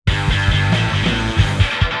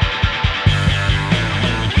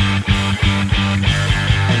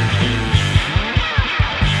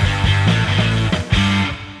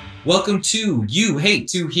Welcome to You Hate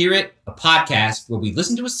to Hear It, a podcast where we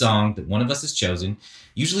listen to a song that one of us has chosen,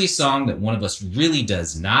 usually a song that one of us really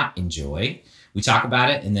does not enjoy. We talk about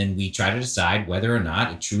it and then we try to decide whether or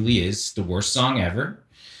not it truly is the worst song ever.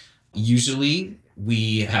 Usually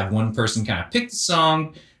we have one person kind of pick the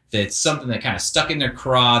song that's something that kind of stuck in their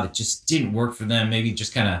craw that just didn't work for them. Maybe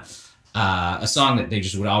just kind of a song that they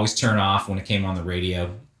just would always turn off when it came on the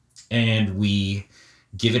radio. And we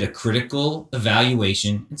give it a critical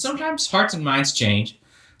evaluation. And sometimes hearts and minds change.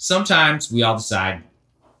 Sometimes we all decide,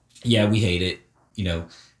 yeah, we hate it. You know,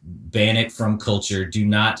 ban it from culture. Do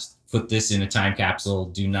not put this in a time capsule.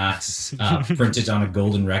 Do not print it on a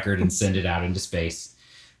golden record and send it out into space.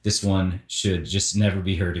 This one should just never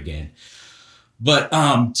be heard again. But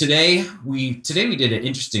today we did an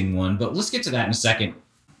interesting one, but let's get to that in a second.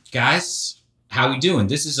 Guys, how we doing?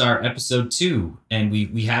 This is our episode 2, and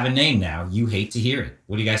we have a name now. You Hate to Hear It.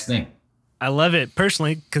 What do you guys think? I love it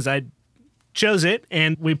personally because I chose it,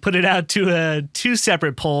 and we put it out to 2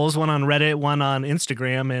 separate polls, one on Reddit, one on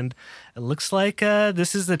Instagram, and it looks like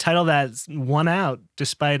this is the title that's won out,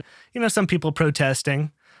 despite some people protesting.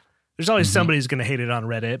 There's always somebody who's going to hate it on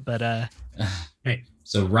Reddit, but hey.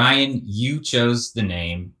 So Ryan, you chose the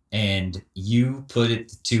name, and you put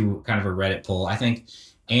it to kind of a Reddit poll. I think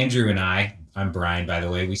Andrew and I'm Brian, by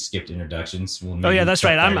the way. We skipped introductions. That's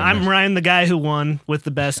right. I'm Ryan, the guy who won with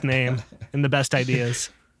the best name and the best ideas.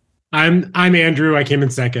 I'm Andrew. I came in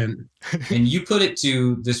second. And you put it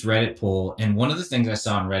to this Reddit poll. And one of the things I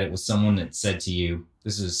saw on Reddit was someone that said to you,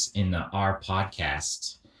 this is in the our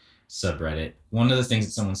podcast subreddit. One of the things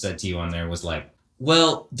that someone said to you on there was like,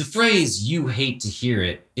 well, the phrase "you hate to hear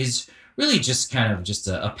it" is really just kind of just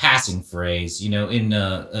a passing phrase. In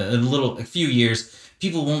a few years,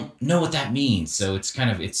 people won't know what that means. So it's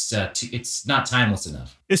kind of it's not timeless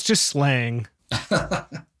enough. It's just slang.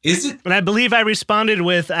 Is it? And I believe I responded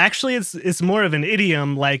with, actually, it's more of an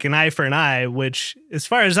idiom, like an eye for an eye, which, as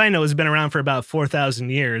far as I know, has been around for about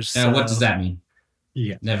 4,000 years. So. What does that mean?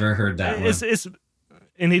 Yeah, never heard that one. It's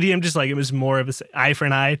an idiom, just like it was more of an eye for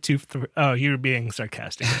an eye. Oh, you were being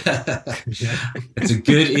sarcastic. It's a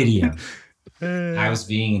good idiom. I was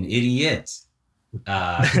being an idiot.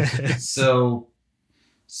 So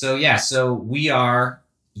we are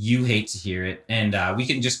You Hate to Hear It, and we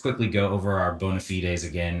can just quickly go over our bona fides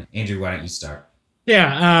again. Andrew, why don't you start?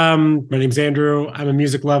 Yeah, my name's Andrew. I'm a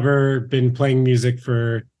music lover. Been playing music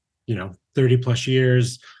for 30 plus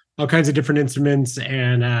years, all kinds of different instruments,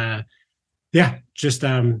 and just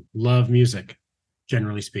love music,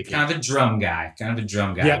 generally speaking. Kind of a drum guy.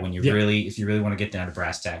 When you if you really want to get down to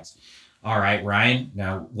brass tacks. All right, Ryan.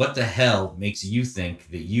 Now, what the hell makes you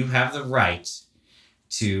think that you have the right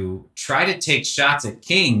to try to take shots at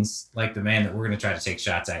kings like the man that we're going to try to take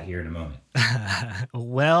shots at here in a moment?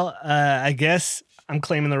 Well, I guess I'm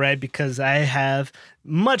claiming the right because I have,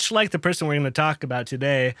 much like the person we're going to talk about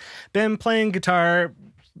today, been playing guitar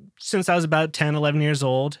since I was about 10, 11 years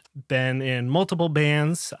old, been in multiple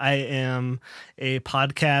bands. I am a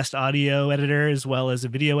podcast audio editor as well as a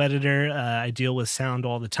video editor. I deal with sound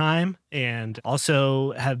all the time and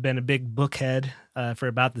also have been a big bookhead for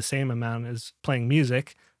about the same amount as playing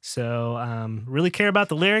music. So really care about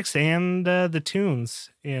the lyrics and the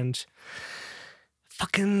tunes, and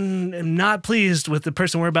fucking am not pleased with the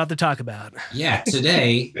person we're about to talk about. Yeah,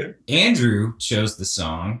 today, Andrew chose the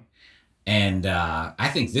song. And I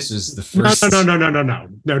think this was the first.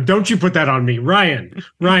 No! Don't you put that on me, Ryan. Oh,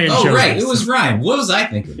 right, it was Ryan. What was I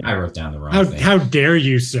thinking? I wrote down the wrong thing. How dare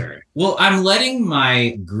you, sir? Well, I'm letting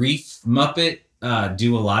my grief Muppet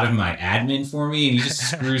do a lot of my admin for me, and he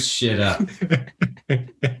just screws shit up.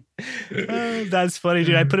 That's funny,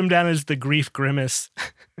 dude. I put him down as the grief grimace.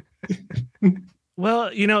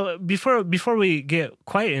 Well, before we get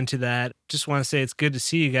quite into that, just want to say it's good to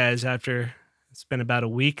see you guys after. It's been about a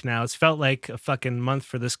week now. It's felt like a fucking month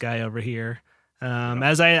for this guy over here.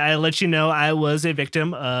 As I let you know, I was a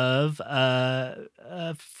victim of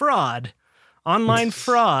fraud, online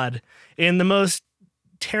fraud in the most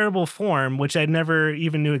terrible form, which I never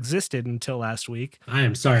even knew existed until last week. I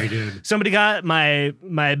am sorry, dude. Somebody got my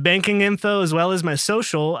banking info as well as my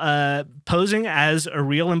social, posing as a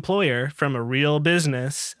real employer from a real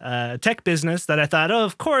business, tech business that I thought, oh,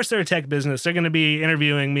 of course they're a tech business. They're going to be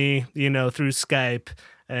interviewing me, through Skype,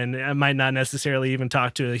 and I might not necessarily even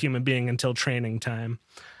talk to a human being until training time.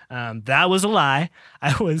 That was a lie.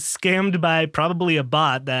 I was scammed by probably a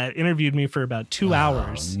bot that interviewed me for about 2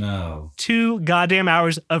 hours. No. 2 goddamn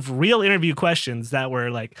hours of real interview questions that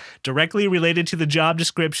were like directly related to the job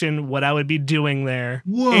description, what I would be doing there.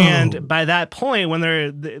 Whoa. And by that point, when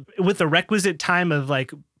they're with the requisite time of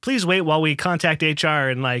like, please wait while we contact HR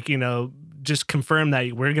and just confirmed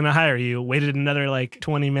that we're going to hire you. Waited another like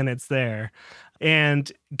 20 minutes there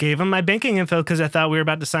and gave him my banking info because I thought we were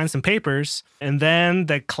about to sign some papers. And then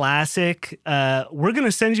the classic, we're going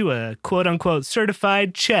to send you a quote unquote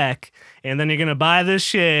certified check. And then you're going to buy this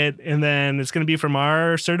shit. And then it's going to be from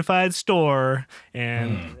our certified store.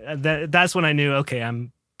 And that's when I knew, okay,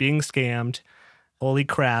 I'm being scammed. Holy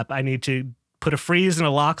crap. I need to put a freeze and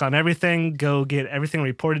a lock on everything, go get everything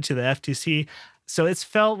reported to the FTC. So it's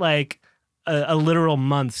felt like a literal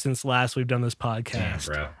month since last we've done this podcast.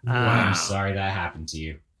 Damn, bro. I'm sorry that happened to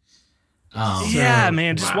you. Yeah,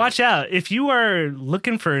 man, just watch out. If you are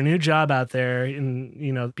looking for a new job out there,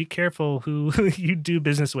 and be careful who you do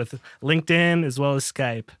business with. LinkedIn as well as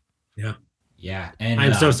Skype. Yeah. And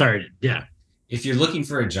I'm so sorry. Yeah. If you're looking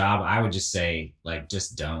for a job, I would just say, like,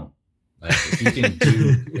 just don't. Like, if you can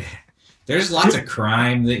do, there's lots of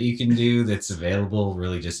crime that you can do that's available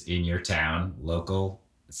really just in your town, local.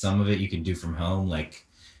 Some of it you can do from home, like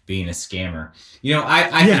being a scammer.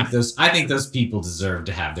 I think those people deserve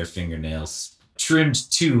to have their fingernails trimmed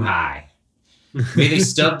too high. May they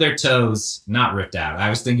stub their toes, not ripped out. I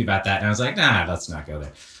was thinking about that and I was like, nah, let's not go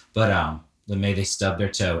there. But may they stub their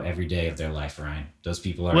toe every day of their life, Ryan. Those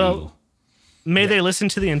people are evil. May they listen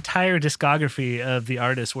to the entire discography of the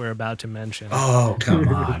artist we're about to mention. Oh, come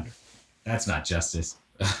on. That's not justice.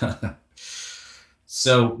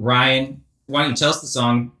 So, Ryan, why don't you tell us the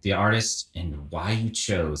song, the artist, and why you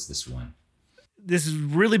chose this one? This has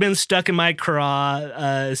really been stuck in my craw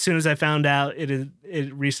as soon as I found out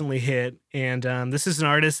it recently hit. And this is an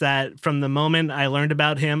artist that from the moment I learned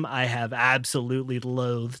about him, I have absolutely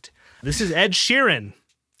loathed. This is Ed Sheeran,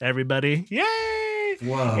 everybody. Yay!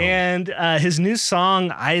 Whoa. And his new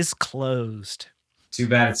song, Eyes Closed. Too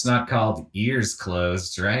bad it's not called Ears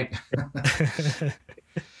Closed, right?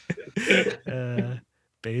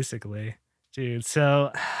 Basically. Dude,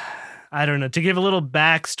 so I don't know. To give a little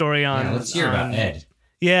backstory on... let's hear about Ed.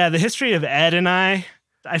 Yeah, the history of Ed and I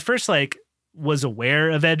first was aware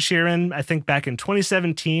of Ed Sheeran. I think back in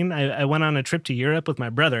 2017, I went on a trip to Europe with my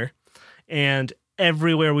brother, and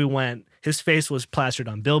everywhere we went, his face was plastered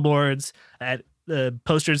on billboards, at the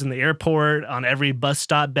posters in the airport, on every bus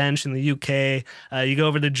stop bench in the UK. You go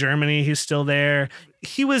over to Germany, he's still there.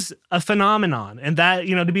 He was a phenomenon. And that,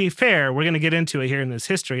 to be fair, we're going to get into it here in this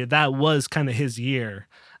history. That was kind of his year,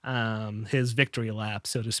 his victory lap,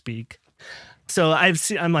 so to speak. So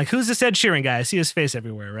I'm like, who's this Ed Sheeran guy? I see his face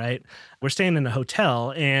everywhere, right? We're staying in a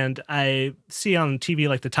hotel, and I see on TV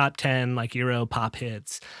like the top 10 like Euro pop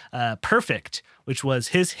hits. Perfect, which was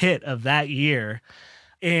his hit of that year.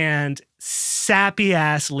 And sappy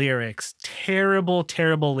ass lyrics, terrible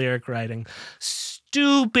lyric writing,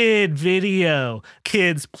 stupid video,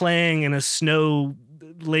 kids playing in a snow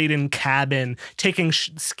laden cabin, taking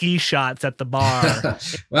ski shots at the bar.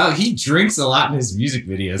 Wow, he drinks a lot in his music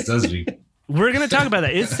videos, doesn't he? We're going to talk about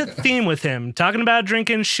that. It's a theme with him, talking about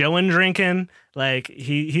drinking, showing drinking. Like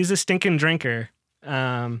he's a stinking drinker.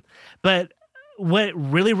 But what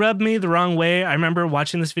really rubbed me the wrong way, I remember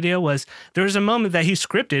watching this video, was there was a moment that he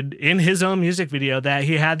scripted in his own music video that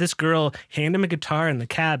he had this girl hand him a guitar in the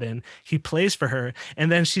cabin. He plays for her,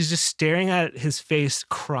 and then she's just staring at his face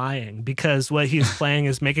crying because what he's playing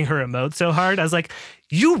is making her emote so hard. I was like,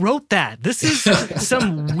 you wrote that. This is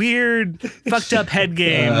some weird, fucked up head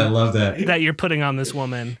game. I love that you're putting on this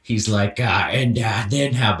woman. He's like, and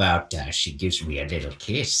then how about she gives me a little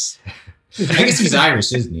kiss? I guess he's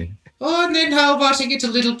Irish, isn't he? Oh, and then how about I get a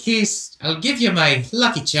little kiss? I'll give you my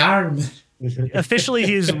lucky charm. Officially,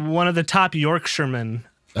 he's one of the top Yorkshiremen.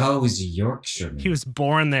 Oh, he's a Yorkshireman. He was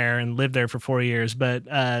born there and lived there for 4 years, but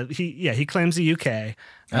he claims the UK.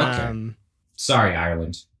 Okay. Sorry,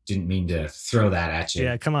 Ireland. Didn't mean to throw that at you.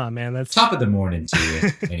 Yeah, come on, man. That's top of the morning to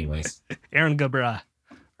you. Anyways. Aaron Gabra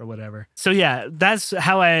or whatever. So yeah, that's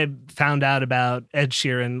how I found out about Ed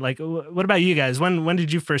Sheeran. Like, what about you guys? When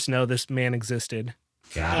did you first know this man existed?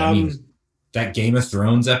 God, I mean, that Game of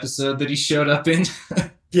Thrones episode that he showed up in.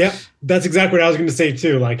 Yep, that's exactly what I was going to say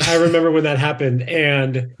too. Like, I remember when that happened,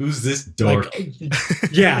 and who's this dork?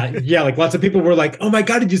 Yeah. Like lots of people were like, "Oh my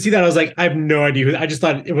god, did you see that?" I was like, I have no idea who. I just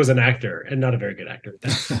thought it was an actor, and not a very good actor.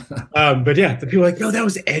 But yeah, the people were like, "No, that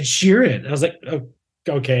was Ed Sheeran." I was like, oh,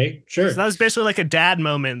 "Okay, sure." So that was basically like a dad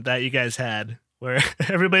moment that you guys had, where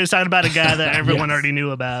everybody was talking about a guy that everyone already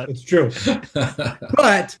knew about. It's true,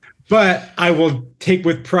 But I will take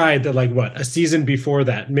with pride that a season before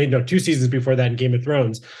that, 2 seasons before that in Game of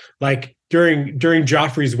Thrones, like during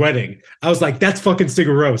Joffrey's wedding, I was like, that's fucking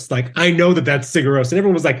Sigur Rós. Like, I know that's Sigur Rós. And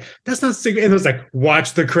everyone was like, that's not Sigur. And it was like,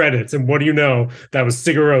 watch the credits. And what do you know? That was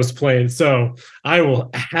Sigur Rós playing. So I will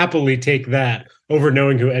happily take that over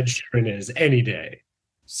knowing who Ed Sheeran is any day.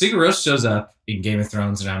 Sigur Rós shows up in Game of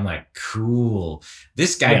Thrones, and I'm like, cool.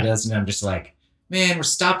 This guy does, and I'm just like, man, we're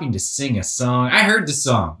stopping to sing a song. I heard the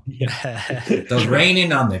song. The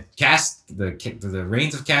raining on the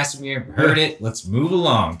Rains of Castamere. Heard it. Let's move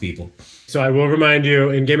along, people. So I will remind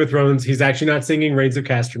you, in Game of Thrones, he's actually not singing Rains of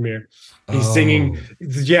Castamere. He's singing,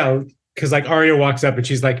 because like Arya walks up and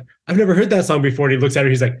she's like, I've never heard that song before. And he looks at her,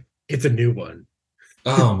 he's like, it's a new one.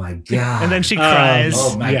 Oh my God. And then she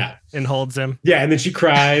cries yeah. and holds him. Yeah, and then she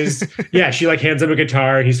cries. Yeah, she like hands him a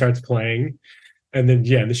guitar and he starts playing. And then, and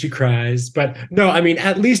then she cries. But no, I mean,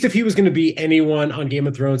 at least if he was going to be anyone on Game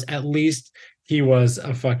of Thrones, at least he was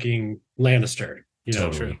a fucking Lannister. You know,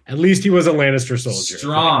 Totally. At least he was a Lannister soldier.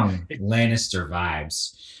 Strong Lannister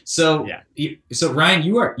vibes. So, so Ryan,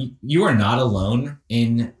 you are not alone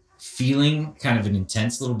in feeling kind of an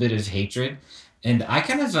intense little bit of hatred. And I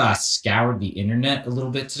kind of scoured the internet a little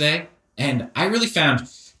bit today, and I really found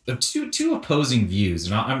two opposing views.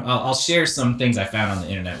 And I'll share some things I found on the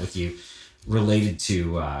internet with you related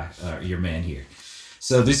to your man here.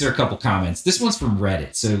 So these are a couple comments. This one's from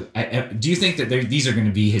Reddit. So do you think that these are going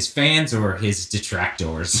to be his fans or his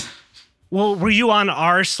detractors? Well, were you on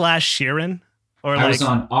r/Sheeran? Or I was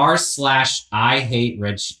on r/I hate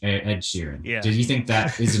Ed Sheeran. Yeah. Did you think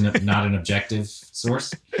that is not an objective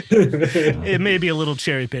source? It may be a little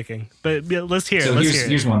cherry picking, but let's hear it.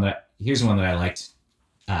 Here's one that I liked.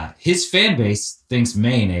 His fan base thinks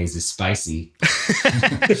mayonnaise is spicy.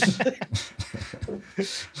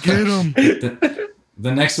 Get him.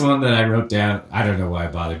 The next one that I wrote down, I don't know why I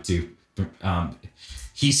bothered to.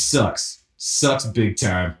 He sucks big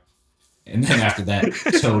time. And then after that,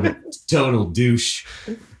 total douche.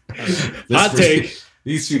 Hot take.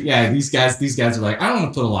 These guys are like, I don't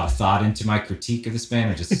want to put a lot of thought into my critique of this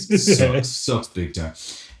band. It just sucks big time.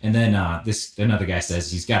 And then another guy says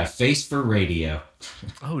he's got a face for radio.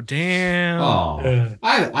 Oh damn. Oh,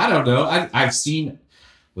 I don't know. I've seen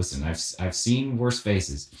worse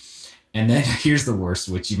faces. And then here's the worst,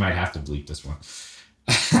 which you might have to bleep this one.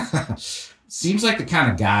 Seems like the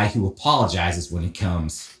kind of guy who apologizes when he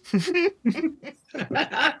comes.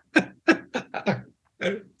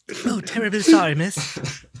 Oh, terribly sorry,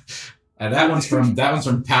 miss. And that one's from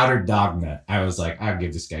Powdered Dogma. I was like, I'll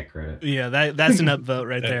give this guy credit. Yeah, that's an upvote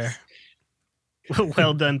right there.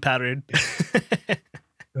 Well done, Powdered.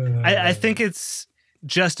 I think it's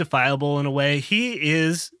justifiable in a way. He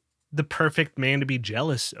is the perfect man to be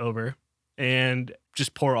jealous over and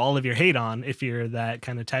just pour all of your hate on if you're that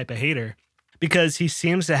kind of type of hater. Because he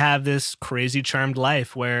seems to have this crazy charmed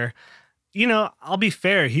life where, I'll be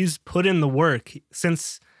fair, he's put in the work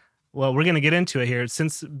since, well, we're going to get into it here.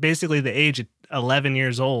 Since basically the age of 11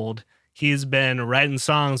 years old, he's been writing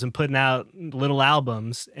songs and putting out little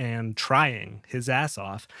albums and trying his ass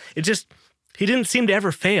off. He didn't seem to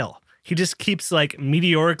ever fail. He just keeps like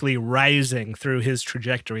meteorically rising through his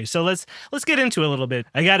trajectory. So let's get into it a little bit.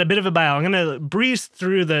 I got a bit of a bio. I'm going to breeze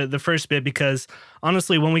through the first bit because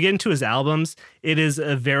honestly, when we get into his albums, it is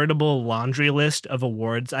a veritable laundry list of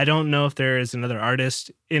awards. I don't know if there is another artist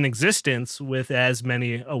in existence with as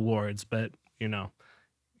many awards, but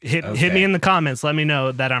hit me in the comments. Let me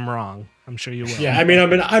know that I'm wrong. I'm sure you will. Yeah, I mean,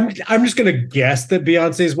 I'm just going to guess that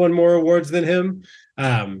Beyonce's won more awards than him,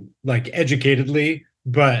 like educatedly.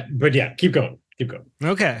 But yeah, keep going.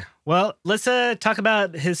 Okay. Well, let's talk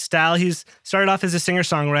about his style. He's started off as a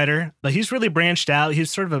singer-songwriter, but he's really branched out. He's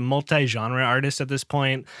sort of a multi-genre artist at this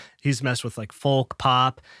point. He's messed with like folk,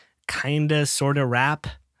 pop, kinda, sorta rap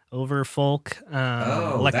over folk,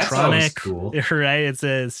 electronic. That's always cool. Right? It's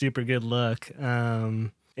a super good look.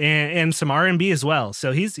 And some R&B as well.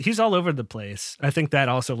 So he's all over the place. I think that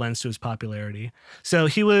also lends to his popularity. So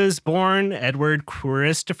he was born Edward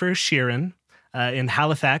Christopher Sheeran in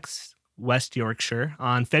Halifax, West Yorkshire,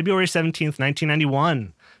 on February 17th,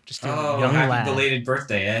 1991. Just a young happy lad. Belated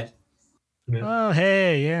birthday, Ed. Yeah. Oh,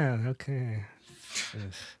 hey, yeah, okay.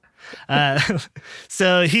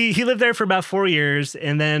 So he lived there for about 4 years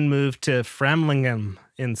and then moved to Framlingham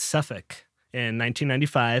in Suffolk in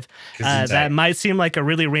 1995. That might seem like a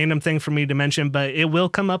really random thing for me to mention, but it will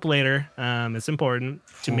come up later. It's important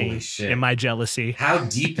to me in my jealousy. How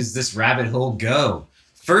deep does this rabbit hole go?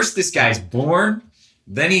 First, this guy's born,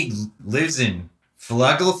 then he lives in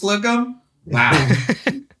Fluggleflugum. Wow.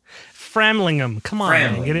 Framlingham. Come on,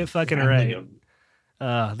 man, get it fucking right.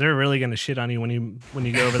 They're really gonna shit on you when you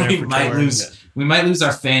go over there. We might lose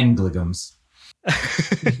our fangligums.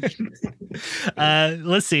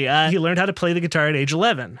 Let's see. He learned how to play the guitar at age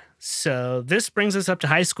 11. So this brings us up to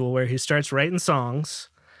high school where he starts writing songs.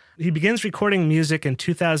 He begins recording music in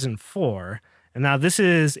 2004. And now this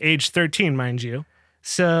is age 13, mind you.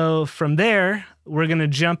 So from there, we're going to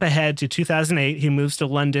jump ahead to 2008. He moves to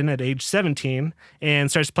London at age 17 and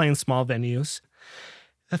starts playing small venues.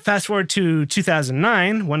 Fast forward to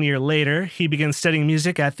 2009, 1 year later, he begins studying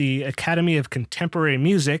music at the Academy of Contemporary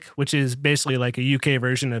Music, which is basically like a UK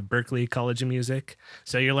version of Berklee College of Music.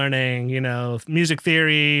 So you're learning, music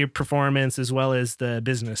theory, performance, as well as the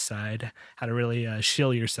business side, how to really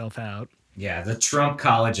shill yourself out. Yeah, the Trump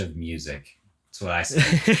College of Music. That's what I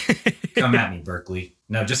say. Come at me, Berklee.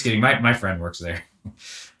 No, just kidding. My friend works there.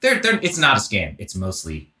 It's not a scam. It's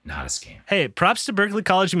mostly not a scam. Hey, props to Berklee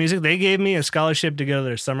College of Music. They gave me a scholarship to go to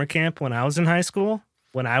their summer camp when I was in high school,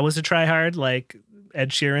 when I was a tryhard like Ed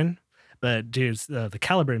Sheeran. But dude, the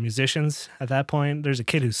caliber of musicians at that point, there's a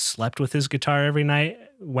kid who slept with his guitar every night,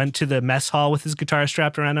 went to the mess hall with his guitar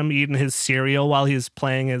strapped around him, eating his cereal while he was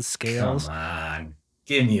playing his scales. Come on.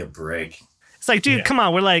 Give me a break. It's like, dude, come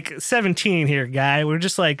on. We're like 17 here, guy. We're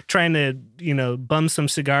just like trying to, bum some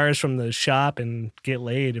cigars from the shop and get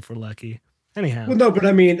laid if we're lucky. Anyhow. Well, no, but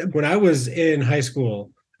I mean, when I was in high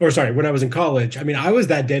school, when I was in college, I mean, I was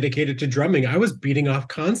that dedicated to drumming. I was beating off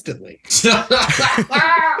constantly.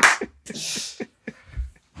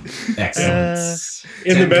 Excellent.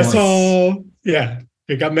 In the mess hall. Yeah,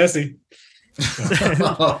 it got messy.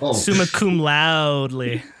 Summa cum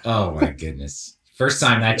loudly. Oh, my goodness. First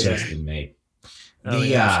time that joke's been made.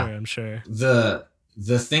 I'm sure.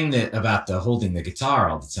 The thing that about the holding the guitar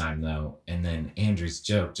all the time though, and then Andrew's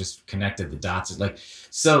joke just connected the dots.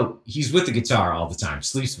 So he's with the guitar all the time,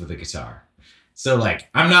 sleeps with the guitar. So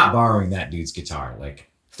I'm not borrowing that dude's guitar. Let's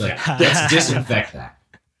disinfect that.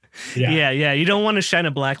 Yeah. You don't want to shine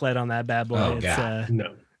a black light on that bad boy. Oh, God.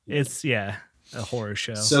 No. It's a horror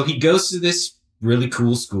show. So he goes to this really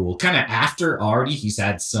cool school. Kind of after already he's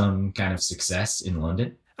had some kind of success in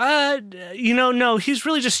London. No, he's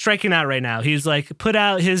really just striking out right now. He's put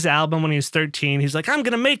out his album when he was 13. He's like, I'm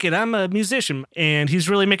going to make it. I'm a musician. And he's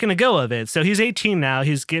really making a go of it. So he's 18 now.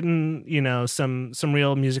 He's getting, some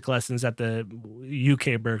real music lessons at the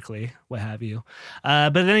UK Berklee, what have you.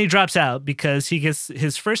 But then he drops out because he gets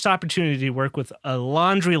his first opportunity to work with a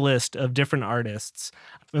laundry list of different artists.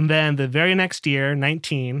 And then the very next year,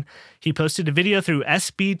 19, he posted a video through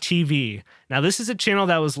SBTV. Now, this is a channel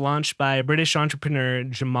that was launched by British entrepreneur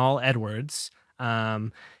Jamal Edwards,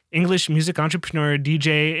 English music entrepreneur,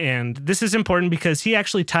 DJ. And this is important because he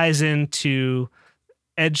actually ties into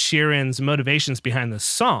Ed Sheeran's motivations behind the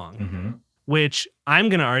song, which I'm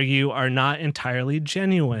going to argue are not entirely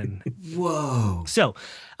genuine. Whoa. So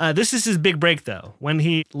this is his big break, though, when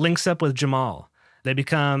he links up with Jamal. They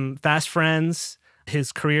become fast friends.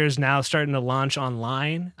 His career is now starting to launch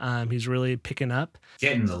online. He's really picking up.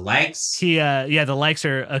 Getting the likes. The likes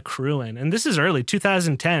are accruing. And this is early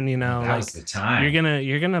 2010, that was the time.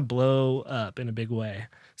 You're gonna blow up in a big way.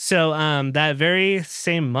 So that very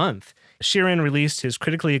same month, Sheeran released his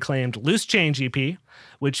critically acclaimed Loose Change EP,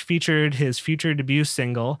 which featured his future debut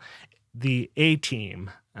single, The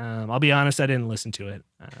A-Team. I'll be honest, I didn't listen to it.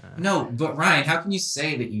 No, but Ryan, how can you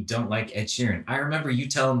say that you don't like Ed Sheeran? I remember you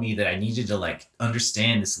telling me that I needed to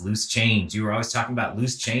understand this loose change. You were always talking about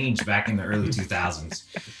loose change back in the early 2000s.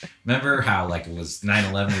 Remember how it was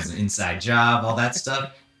 9/11 was an inside job, all that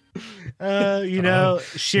stuff?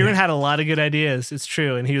 Sheeran had a lot of good ideas. It's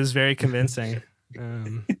true, and he was very convincing.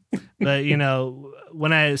 But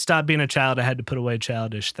when I stopped being a child, I had to put away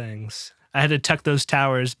childish things. I had to tuck those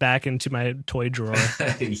towers back into my toy drawer.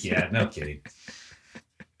 Yeah, no kidding.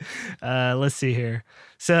 Let's see here.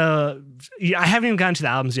 So I haven't even gotten to the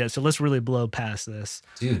albums yet, so let's really blow past this.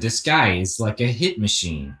 Dude, this guy is like a hit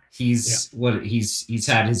machine. He's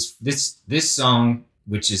had this song,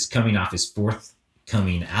 which is coming off his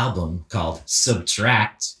forthcoming album called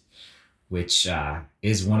Subtract, which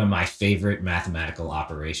is one of my favorite mathematical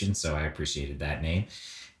operations. So I appreciated that name.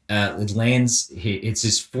 It's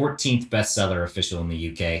his 14th bestseller official in the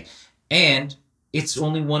UK, and it's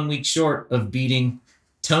only 1 week short of beating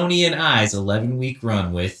Tony and I's 11-week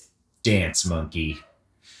run with Dance Monkey,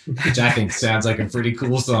 which I think sounds like a pretty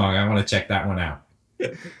cool song. I want to check that one out.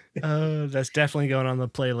 That's definitely going on the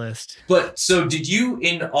playlist. But so did you,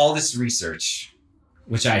 in all this research,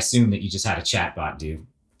 which I assume that you just had a chatbot do?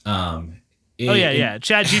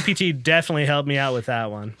 ChatGPT definitely helped me out with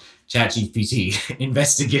that one. ChatGPT,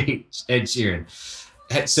 investigate Ed Sheeran.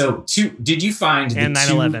 So, did you find and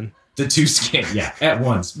 9/11 the two at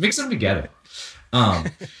once? Mix them together.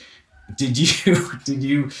 Did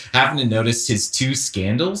you happen to notice his two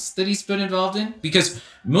scandals that he's been involved in? Because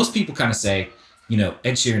most people kind of say,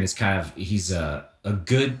 Ed Sheeran is he's a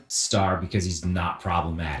good star because he's not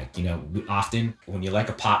problematic. Often when you like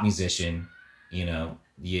a pop musician,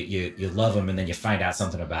 you love him, and then you find out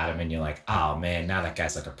something about him, and you're like, oh man, now that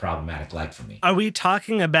guy's like a problematic like for me. Are we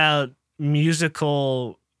talking about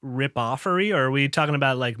musical rip-offery, or are we talking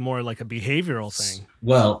about like more like a behavioral thing?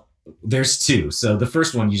 Well, there's two. So the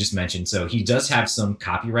first one you just mentioned. So he does have some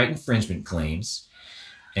copyright infringement claims,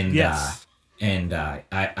 and Yes.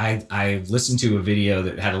 I listened to a video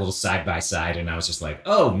that had a little side by side, and I was just like,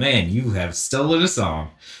 oh man, you have stolen a song.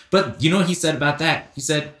 But you know what he said about that? He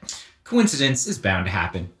said, coincidence is bound to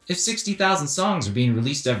happen. If 60,000 songs are being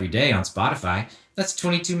released every day on Spotify, that's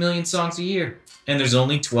 22 million songs a year, and there's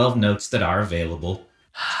only 12 notes that are available.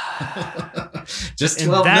 Just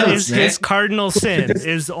 12 and that notes, is man. his cardinal sin,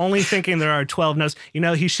 is only thinking there are 12 notes. You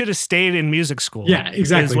know, he should have stayed in music school. Yeah,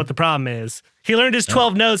 exactly. Is what the problem is. He learned his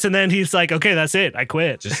 12 notes, and then he's like, okay, that's it. I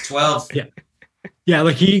quit. Just 12. Yeah,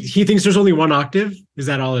 like he thinks there's only one octave. Is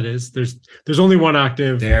that all it is? There's only one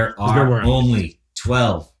octave. There There's no more are octaves. only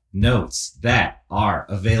 12 notes that are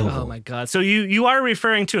available. Oh my God. So you are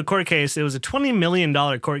referring to a court case. It was a $20 million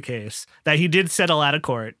court case that he did settle out of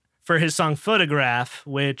court for his song Photograph,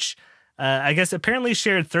 which I guess apparently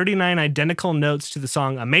shared 39 identical notes to the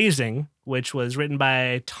song Amazing, which was written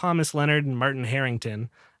by Thomas Leonard and Martin Harrington,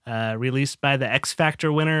 released by the X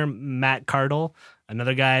Factor winner, Matt Cardle,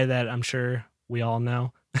 another guy that I'm sure we all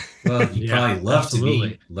know. Well, you Yeah, probably love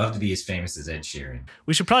absolutely. to be as famous as Ed Sheeran.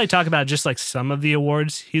 We should probably talk about just like some of the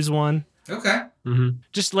awards he's won. Okay. Mhm.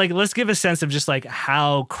 Just like, let's give a sense of just like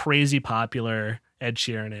how crazy popular Ed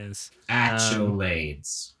Sheeran is.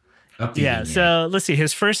 Accolades. Up the Yeah, yin-yang. so let's see.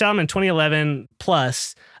 His first album in 2011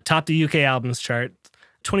 plus topped the UK albums chart.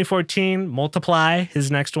 2014, Multiply, his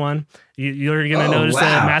next one. You're going to notice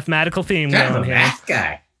wow. a mathematical theme Kind of going a here. math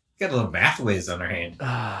guy. Got a little math whiz on her hand.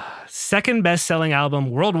 Second best-selling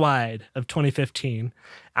album worldwide of 2015.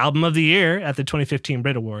 Album of the Year at the 2015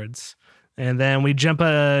 Brit Awards. And then we jump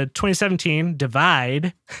 2017,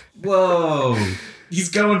 Divide. Whoa. He's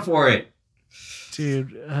going for it.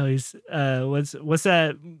 Dude, he's what's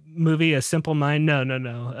that movie? A Simple Mind?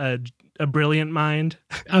 No. A Brilliant Mind.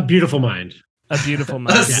 A Beautiful Mind. A Beautiful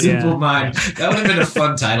Mind. A Simple Mind. That would have been a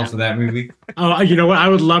fun title for that movie. Oh, you know what? I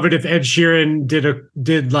would love it if Ed Sheeran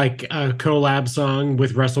did like a collab song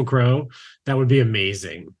with Russell Crowe. That would be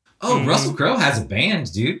amazing. Oh, Russell Crowe has a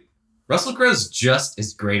band, dude. Russell Crowe's just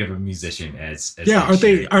as great of a musician as Yeah, Ed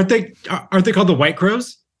Sheeran. aren't they called the White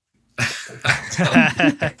Crows?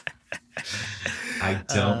 I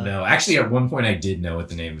don't know. Actually, at one point I did know what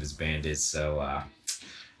the name of his band is. So,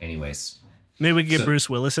 anyways. Maybe we could get So- Bruce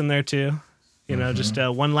Willis in there too. You know, just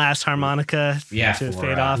one last harmonica Yeah, to for,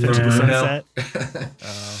 fade off for into the Bruno.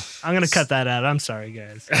 sunset. I'm gonna cut that out. I'm sorry,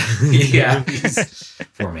 guys. Yeah,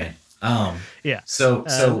 poor man. Yeah. So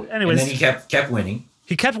anyways. and then he kept winning.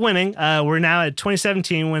 He kept winning. We're now at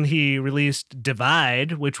 2017 when he released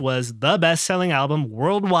Divide, which was the best-selling album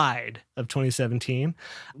worldwide of 2017,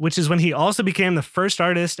 which is when he also became the first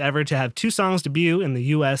artist ever to have 2 songs debut in the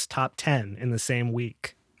U.S. top 10 in the same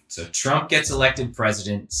week. So Trump gets elected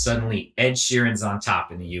president. Suddenly, Ed Sheeran's on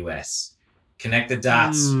top in the U.S. Connect the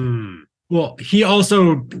dots. Well, he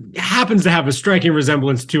also happens to have a striking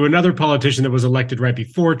resemblance to another politician that was elected right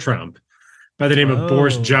before Trump by the name of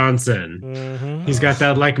Boris Johnson. Mm-hmm. He's got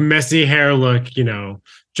that like messy hair look, you know,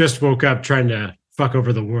 just woke up trying to fuck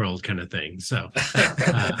over the world kind of thing. So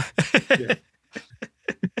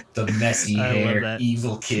The messy I love hair that.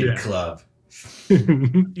 evil kid Yeah. club.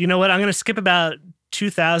 You know what? I'm going to skip about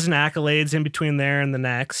 2,000 accolades in between there and the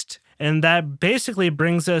next. And that basically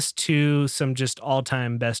brings us to some just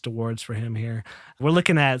all-time best awards for him here. We're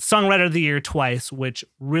looking at Songwriter of the Year twice, which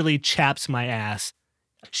really chaps my ass.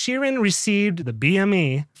 Sheeran received the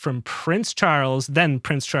BME from Prince Charles, then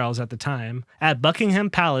Prince Charles at the time, at Buckingham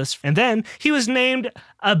Palace. And then he was named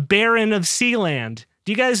a Baron of Sealand.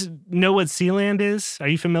 Do you guys know what Sealand is? Are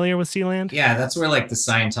you familiar with Sealand? Yeah, that's where like the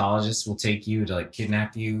Scientologists will take you to like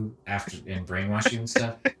kidnap you after and brainwash you and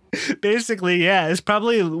stuff. Basically, yeah. It's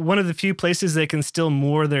probably one of the few places they can still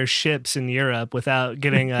moor their ships in Europe without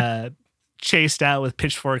getting chased out with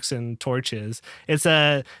pitchforks and torches. It's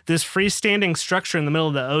this freestanding structure in the middle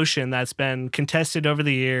of the ocean that's been contested over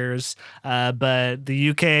the years, but the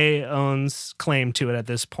UK owns claim to it at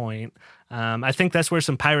this point. I think that's where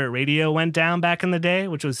some pirate radio went down back in the day,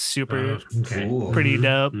 which was super okay. Cool. pretty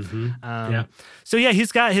dope. Yeah. So yeah,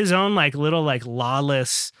 he's got his own like little like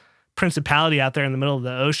lawless principality out there in the middle of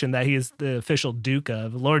the ocean that he is the official duke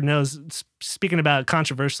of. Lord knows, speaking about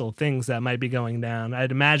controversial things that might be going down, I'd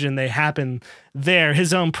imagine they happen there,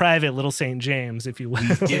 his own private little St. James, if you will.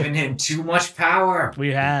 We've given him too much power.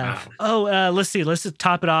 We have. Oh, let's see. Let's just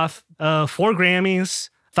top it off. 4 Grammys,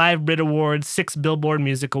 5 Brit Awards, 6 Billboard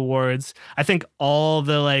Music Awards. I think all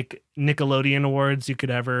the like Nickelodeon awards you could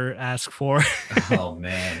ever ask for. Oh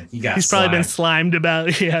man, he got He's probably been slimed. slimed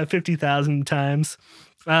about 50,000 times.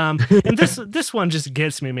 And this one just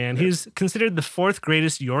gets me, man. He's considered the 4th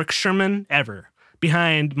greatest Yorkshireman ever,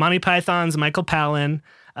 behind Monty Python's Michael Palin,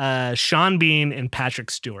 Sean Bean, and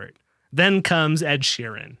Patrick Stewart. Then comes Ed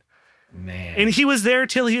Sheeran. Man. And he was there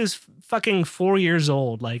till he was fucking 4 years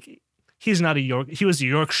old. Like, he was a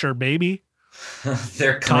Yorkshire baby.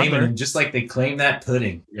 They're claiming Toddler. him just like they claim that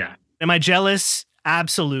pudding. Yeah. Am I jealous?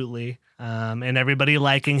 Absolutely. And everybody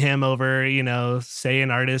liking him over, say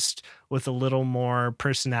an artist with a little more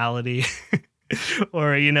personality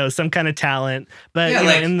or, some kind of talent. But yeah,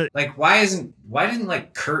 why didn't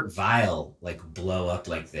like Kurt Vile like blow up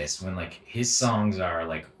like this when like his songs are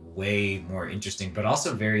like way more interesting, but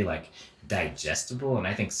also very like digestible, and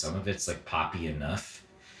I think some of it's like poppy enough.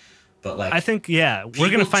 But like, I think, we're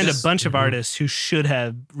going to find a bunch of artists who should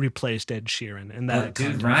have replaced Ed Sheeran in that.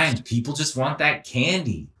 Dude, Ryan, people just want that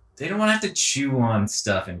candy. They don't want to have to chew on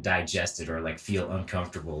stuff and digest it or like feel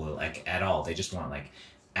uncomfortable like at all. They just want like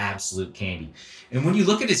absolute candy. And when you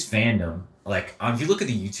look at his fandom, like if you look at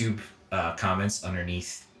the YouTube comments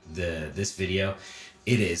underneath this video,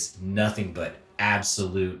 it is nothing but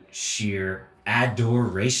absolute sheer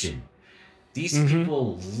adoration. These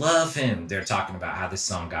people love him. They're talking about how this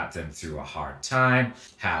song got them through a hard time,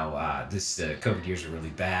 how the COVID years were really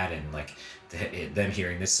bad, and like them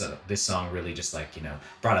hearing this song really just like,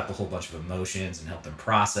 brought up a whole bunch of emotions and helped them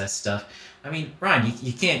process stuff. I mean, Ryan,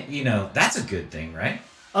 you can't, that's a good thing, right?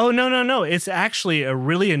 Oh, no. It's actually a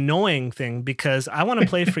really annoying thing, because I want to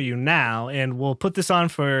play for you now, and we'll put this on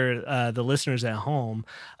for the listeners at home,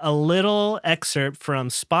 a little excerpt from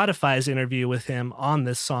Spotify's interview with him on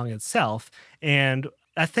this song itself. And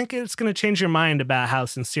I think it's going to change your mind about how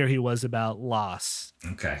sincere he was about loss.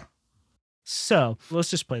 Okay. So let's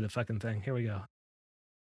just play the fucking thing. Here we go.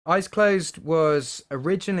 Eyes Closed was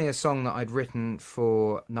originally a song that I'd written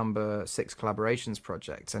for Number 6 Collaborations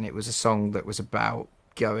project, and it was a song that was about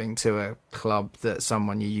going to a club that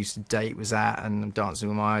someone you used to date was at, and I'm dancing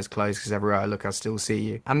with my eyes closed because everywhere I look I still see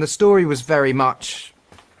you. And the story was very much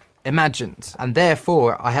imagined, and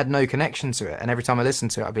therefore I had no connection to it, and every time I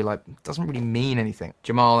listened to it I'd be like, it doesn't really mean anything.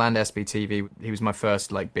 Jamal and SBTV, he was my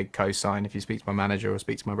first like big co-sign. If you speak to my manager or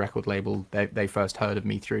speak to my record label, they first heard of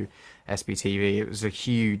me through SBTV. It was a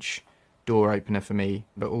huge door opener for me,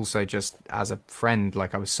 but also just as a friend.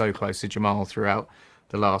 Like, I was so close to Jamal throughout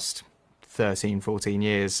the last 13-14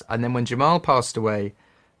 years, and then when Jamal passed away,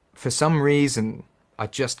 for some reason I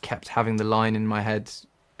just kept having the line in my head,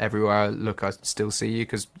 everywhere I look I still see you,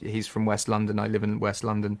 because he's from West London, I live in West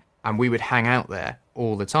London, and we would hang out there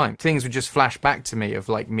all the time. Things would just flash back to me of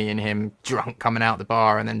like me and him drunk coming out the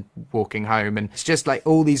bar and then walking home, and it's just like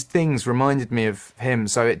all these things reminded me of him,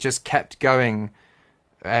 so it just kept going.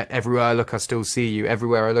 Everywhere I look I still see you,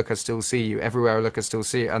 everywhere I look I still see you, everywhere I look I still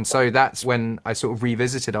see you. And so that's when I sort of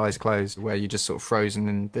revisited Eyes Closed, where you're just sort of frozen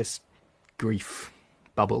in this grief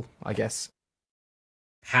bubble, I guess.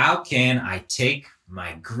 How can I take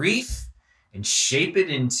my grief and shape it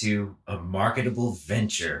into a marketable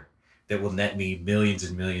venture that will net me millions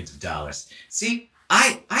and millions of dollars? See,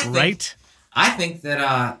 I think that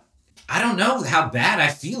I don't know how bad I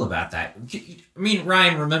feel about that. I mean,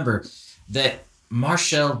 Ryan, remember that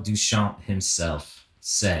Marcel Duchamp himself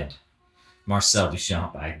said, Marcel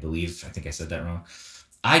Duchamp, I think I said that wrong.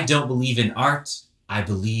 I don't believe in art. I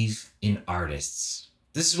believe in artists.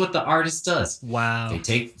 This is what the artist does. Wow. They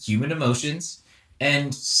take human emotions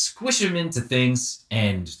and squish them into things,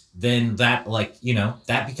 and then that,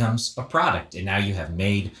 that becomes a product. And now you have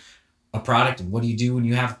made a product. And what do you do when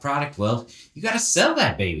you have a product? Well, you got to sell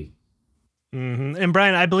that baby. Mm-hmm. And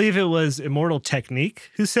Brian, I believe it was Immortal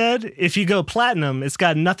Technique who said, if you go platinum, it's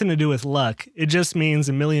got nothing to do with luck. It just means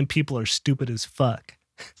a million people are stupid as fuck.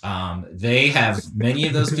 Many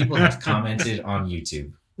of those people have commented on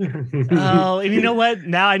YouTube. Oh, and you know what?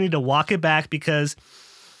 Now I need to walk it back, because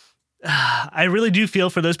I really do feel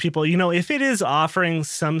for those people. If it is offering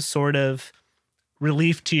some sort of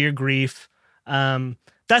relief to your grief,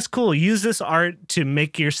 that's cool. Use this art to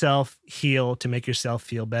make yourself heal, to make yourself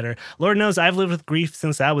feel better. Lord knows I've lived with grief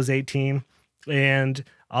since I was 18, and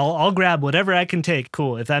I'll grab whatever I can take.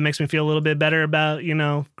 Cool. If that makes me feel a little bit better about,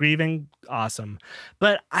 grieving, awesome.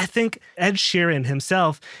 But I think Ed Sheeran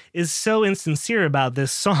himself is so insincere about this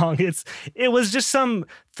song. It was just some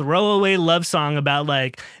throwaway love song about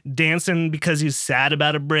like dancing because he's sad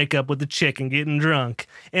about a breakup with a chick and getting drunk.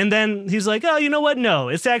 And then he's like, oh, you know what? No,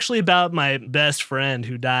 it's actually about my best friend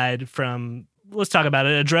who died from let's talk about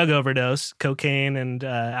it. A drug overdose, cocaine and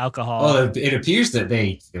alcohol. Well, it appears that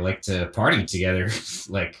they like to party together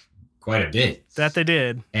like quite a bit. That they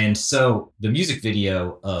did. And so the music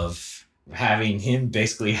video of having him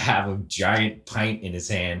basically have a giant pint in his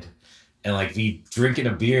hand and like be drinking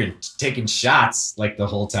a beer and taking shots like the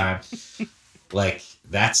whole time. Like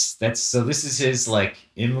that's so this is his like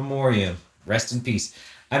in memoriam, rest in peace.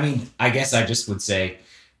 I mean, I guess I just would say,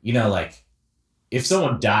 you know, like if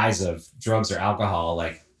someone dies of drugs or alcohol,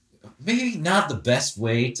 like maybe not the best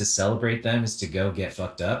way to celebrate them is to go get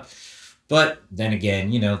fucked up. But then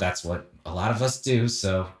again, you know, that's what a lot of us do.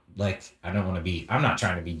 So like, I'm not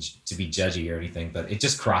trying to be judgy or anything, but it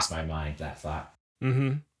just crossed my mind, that thought.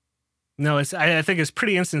 Mm-hmm. No, I think it's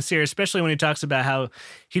pretty insincere, especially when he talks about how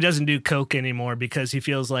he doesn't do coke anymore because he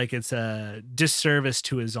feels like it's a disservice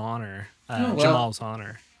to his honor, Jamal's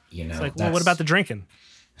honor. You know, it's like, well, what about the drinking?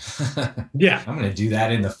 Yeah, I'm gonna do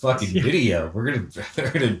that in the fucking video. We're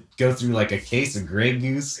gonna go through like a case of Grey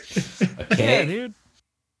Goose. Okay, yeah, dude.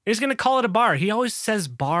 He's gonna call it a bar. He always says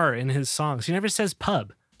bar in his songs. He never says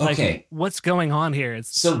pub. Like, okay, what's going on here?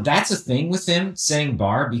 So that's a thing with him saying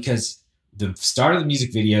bar because the start of the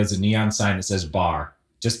music video is a neon sign that says bar,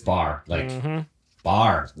 just bar, like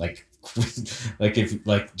bar, like if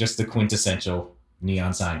like just the quintessential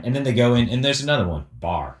neon sign, and then they go in and there's another one,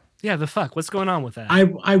 bar. Yeah, the fuck, what's going on with that?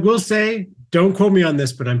 I will say, don't quote me on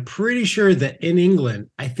this, but I'm pretty sure that in England,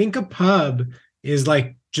 I think a pub is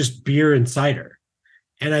like just beer and cider,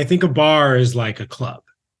 and I think a bar is like a club.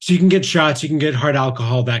 So you can get shots, you can get hard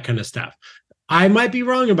alcohol, that kind of stuff. I might be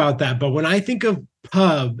wrong about that, but when I think of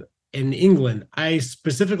pub in England, I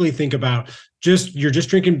specifically think about you're just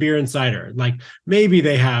drinking beer and cider. Like maybe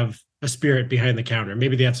they have a spirit behind the counter,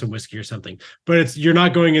 maybe they have some whiskey or something, but you're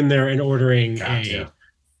not going in there and ordering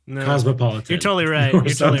Cosmopolitan. You're totally right. You're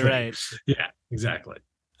totally right. Yeah, exactly.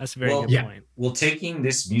 That's a very good point. Well, taking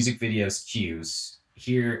this music video's cues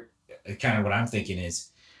here, kind of what I'm thinking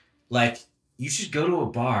is like you should go to a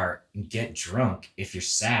bar and get drunk if you're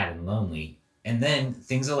sad and lonely, and then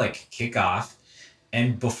things will like kick off.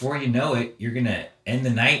 And before you know it, you're going to end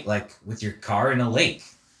the night like with your car in a lake.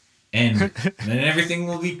 And then everything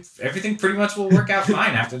pretty much will work out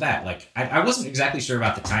fine after that. Like, I wasn't exactly sure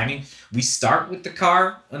about the timing. We start with the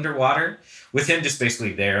car underwater, with him just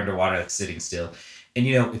basically there underwater, like sitting still. And,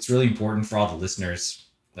 you know, it's really important for all the listeners.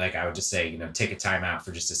 Like, I would just say, you know, take a time out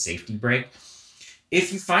for just a safety break.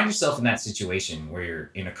 If you find yourself in that situation where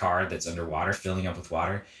you're in a car that's underwater, filling up with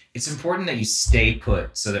water, it's important that you stay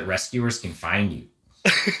put so that rescuers can find you.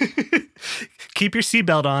 Keep your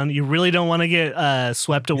seatbelt on. You really don't want to get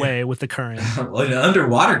swept away with the current. Well, an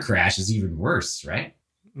underwater crash is even worse, right?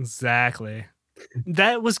 Exactly.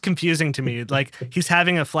 That was confusing to me. Like he's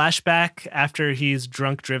having a flashback after he's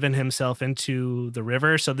driven himself into the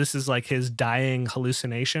river. So this is like his dying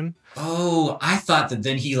hallucination. Oh, I thought that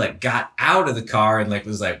then he like got out of the car and like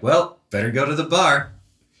was like, well, better go to the bar.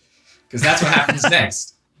 Because that's what happens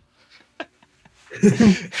next.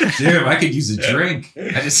 Damn, I could use a drink.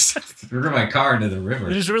 I just threw my car into the river.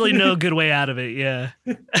 There's really no good way out of it, yeah.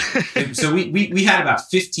 So we had about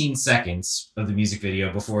 15 seconds of the music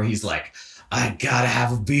video before he's like, I gotta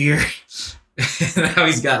have a beer. Now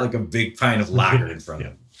he's got like a big pint of lager in front of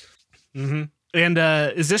him. Mm-hmm. And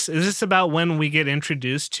is this about when we get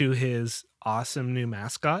introduced to his awesome new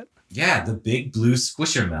mascot? Yeah, the big blue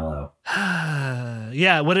Squishermellow.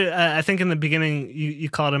 Yeah, I think in the beginning you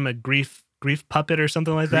called him a grief puppet or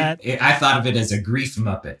something like that. I thought of it as a grief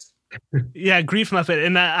muppet. Yeah, grief muppet,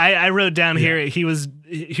 and I wrote down here he was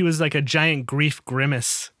like a giant grief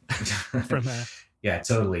grimace from. Yeah,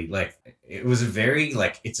 totally. Like it was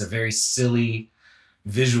it's a very silly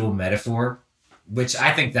visual metaphor, which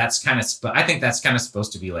I think that's kind of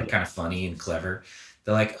supposed to be like kind of funny and clever.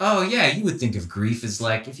 They're like, oh yeah, you would think of grief as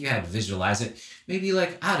like if you had to visualize it, maybe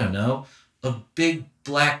like I don't know, a big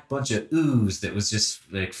black bunch of ooze that was just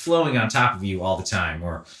like flowing on top of you all the time,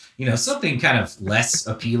 or you know something kind of less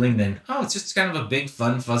appealing than it's just kind of a big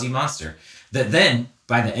fun fuzzy monster that then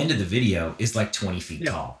by the end of the video is like 20 feet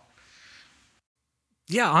tall.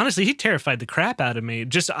 Yeah, honestly, he terrified the crap out of me.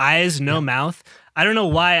 Just eyes, no mouth. I don't know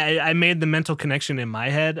why I made the mental connection in my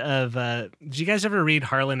head of, did you guys ever read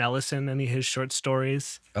Harlan Ellison, any of his short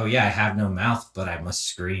stories? Oh yeah, I have no mouth, but I must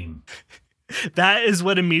scream. That is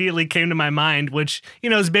what immediately came to my mind, which, you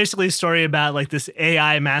know, is basically a story about like this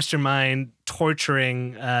AI mastermind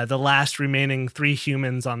torturing the last remaining 3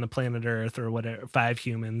 humans on the planet Earth, or whatever, 5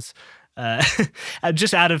 humans,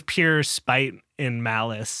 just out of pure spite and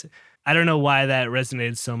malice. I don't know why that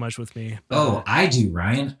resonated so much with me. Oh, I do,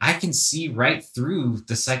 Ryan. I can see right through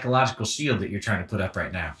the psychological shield that you're trying to put up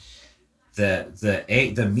right now.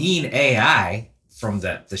 the mean AI from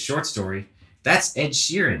the short story, that's Ed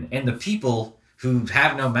Sheeran, and the people who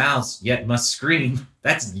have no mouths yet must scream,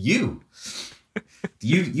 that's you.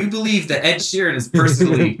 You believe that Ed Sheeran is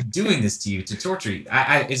personally doing this to you to torture you.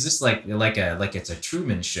 Is this like it's a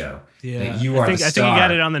Truman Show? Yeah, that you are the star. I think you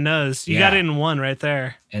got it on the nose. You got it in one right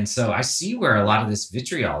there. And so I see where a lot of this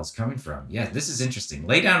vitriol is coming from. Yeah, this is interesting.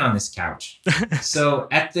 Lay down on this couch. So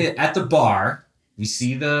at the bar, we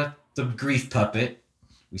see the grief puppet.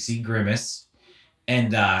 We see Grimace,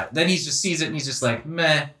 and then he just sees it and he's just like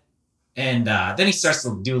meh. And then he starts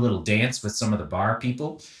to do a little dance with some of the bar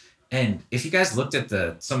people. And if you guys looked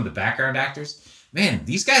at some of the background actors, man,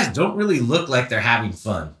 these guys don't really look like they're having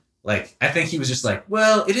fun. Like, I think he was just like,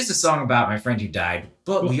 well, it is a song about my friend who died,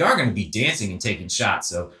 but we are going to be dancing and taking shots.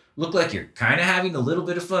 So look like you're kind of having a little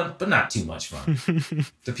bit of fun, but not too much fun.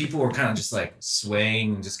 The people were kind of just like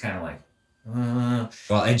swaying and just kind of like,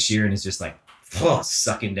 while Ed Sheeran is just like,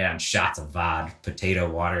 sucking down shots of VOD, potato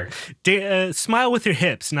water. Smile with your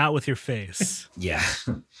hips, not with your face. Yeah.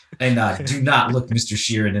 And do not look Mr.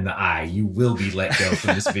 Sheeran in the eye. You will be let go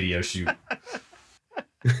from this video shoot.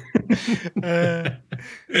 Then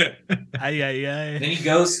he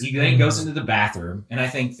goes into the bathroom, and I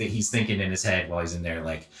think that he's thinking in his head while he's in there,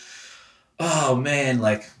 like, oh man,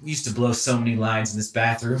 like we used to blow so many lines in this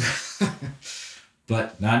bathroom,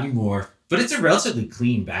 but not anymore. But it's a relatively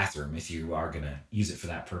clean bathroom if you are gonna use it for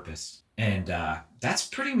that purpose. And that's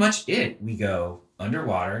pretty much it. We go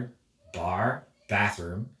underwater, bar,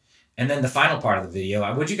 bathroom. And then the final part of the video,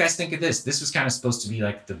 what do you guys think of this? This was kind of supposed to be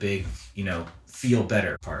like the big, feel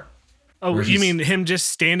better part. Oh, you mean him just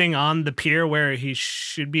standing on the pier where he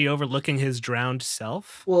should be overlooking his drowned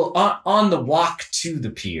self? Well, on the walk to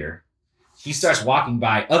the pier, he starts walking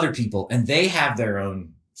by other people, and they have their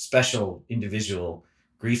own special individual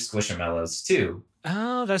grief squishamallows too.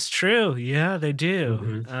 Oh, that's true. Yeah, they do.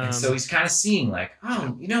 Mm-hmm. And so he's kind of seeing like,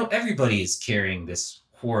 everybody is carrying this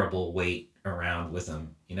horrible weight around with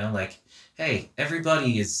them, like, hey,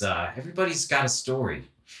 everybody's got a story,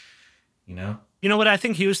 You know what I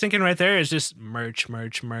think he was thinking right there is just merch.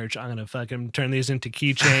 I'm gonna fucking turn these into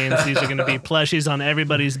keychains. These are gonna be plushies on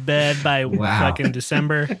everybody's bed by fucking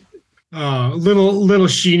December. Oh, little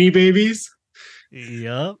sheeny babies.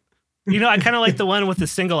 Yep. I kind of like the one with the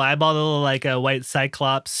single eyeball, the little like a white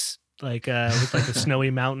cyclops, like with like a snowy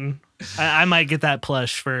mountain. I might get that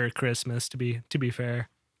plush for Christmas. To be fair.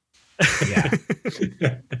 Yeah,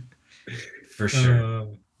 for sure.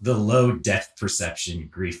 The low depth perception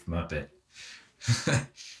grief Muppet.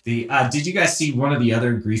 Did you guys see one of the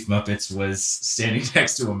other grief Muppets was standing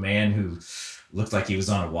next to a man who looked like he was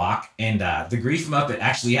on a walk, and the grief Muppet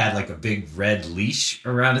actually had like a big red leash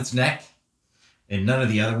around its neck, and none of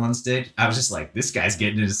the other ones did. I was just like, this guy's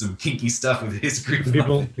getting into some kinky stuff with his grief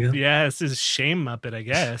Muppet. Yeah, this is shame Muppet, I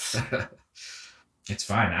guess. It's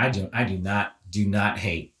fine. I do not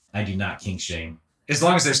hate. I do not kink shame. As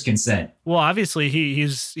long as there's consent. Well, obviously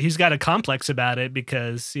he's got a complex about it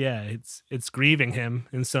because it's grieving him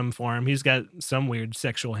in some form. He's got some weird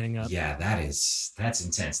sexual hang up. Yeah, that's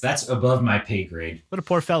intense. That's above my pay grade. What a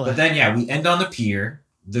poor fella. But then we end on the pier.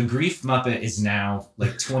 The grief Muppet is now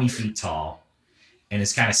like 20 feet tall and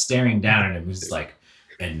is kind of staring down at him. He's like,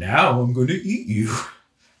 and now I'm gonna eat you.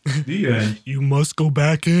 The end. You must go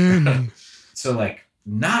back in. So like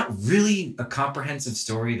not really a comprehensive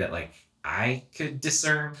story that like I could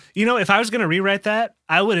discern. If I was going to rewrite that,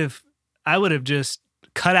 I would have just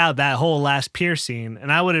cut out that whole last pier scene,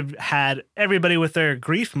 and I would have had everybody with their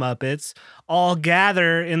grief Muppets all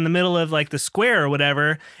gather in the middle of like the square or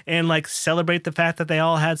whatever and like celebrate the fact that they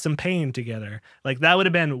all had some pain together. Like that would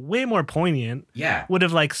have been way more poignant. Yeah. Would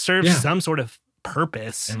have like served some sort of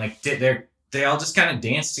purpose. And like they all just kind of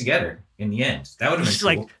danced together in the end. That would have been just cool.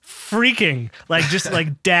 Like freaking, like just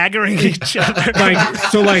like daggering each other.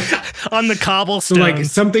 like on the cobblestones. So like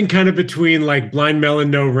something kind of between like Blind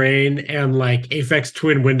Melon No Rain and like Aphex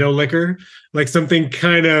Twin Window Liquor. Like something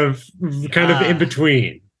kind of in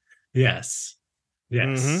between. Yes.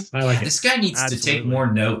 Mm-hmm. I like it. This guy needs to take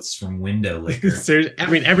more notes from Window Liquor.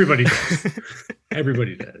 Everybody does.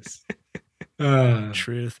 Everybody does.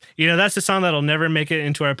 Truth. That's a song that'll never make it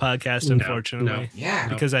into our podcast, unfortunately. No. Yeah.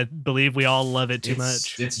 Because I believe we all love it too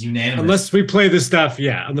much. It's unanimous. Unless we play the stuff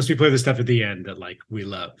at the end that like we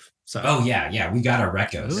love. So we got our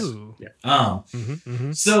recos. Ooh. Yeah.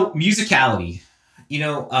 So musicality.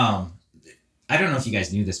 I don't know if you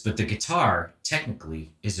guys knew this, but the guitar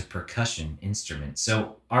technically is a percussion instrument.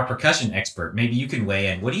 So our percussion expert, maybe you can weigh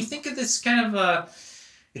in. What do you think of this kind of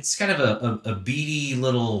it's kind of a beady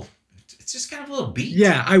little. It's just kind of a little beat.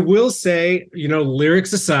 Yeah, I will say,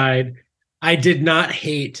 lyrics aside, I did not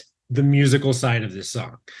hate the musical side of this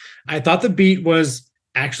song. I thought the beat was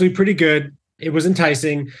actually pretty good. It was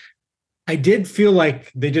enticing. I did feel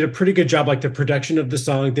like they did a pretty good job, like the production of the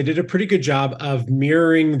song. They did a pretty good job of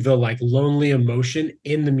mirroring the like lonely emotion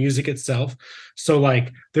in the music itself. So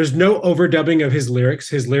like there's no overdubbing of his lyrics.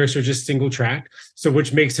 His lyrics are just single track. So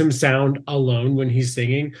which makes him sound alone when he's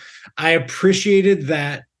singing. I appreciated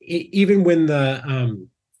that even when the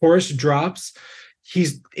chorus drops,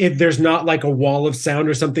 there's not like a wall of sound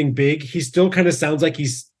or something big. He still kind of sounds like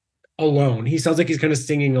he's alone. He sounds like he's kind of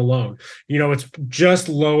singing alone. It's just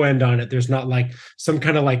low end on it. There's not like some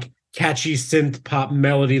kind of like catchy synth pop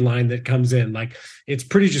melody line that comes in. Like it's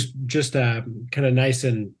pretty just kind of nice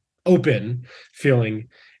and open feeling.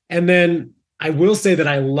 And then I will say that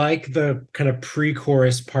I like the kind of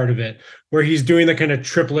pre-chorus part of it where he's doing the kind of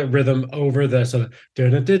triplet rhythm over the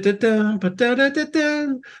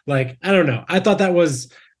like, I don't know. I thought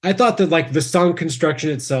that like the song construction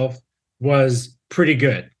itself was pretty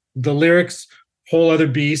good. The lyrics, whole other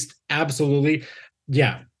beast. Absolutely.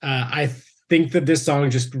 Yeah. I think that this song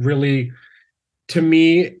just really, to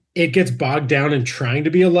me, it gets bogged down in trying to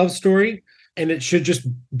be a love story. And it should just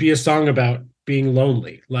be a song about being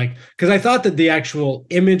lonely. Like, because I thought that the actual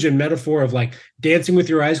image and metaphor of like dancing with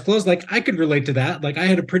your eyes closed, like I could relate to that. Like I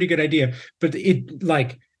had a pretty good idea, but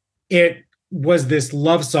it was this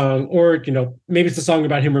love song, or, maybe it's a song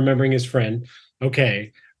about him remembering his friend.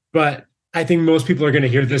 Okay. But I think most people are going to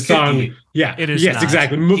hear this song. Yeah, it is. Yes, not.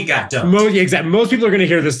 Exactly. He got dumped. Exactly. Most people are going to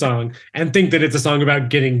hear this song and think that it's a song about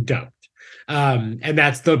getting dumped. And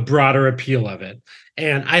that's the broader appeal of it.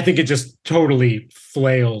 And I think it just totally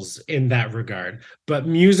flails in that regard. But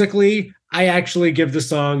musically, I actually give the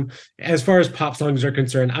song, as far as pop songs are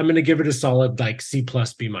concerned, I'm going to give it a solid like C+,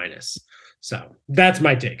 B-. So that's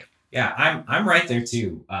my take. Yeah, I'm right there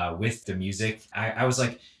too with the music. I was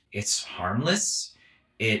like, it's harmless.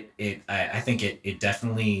 I think it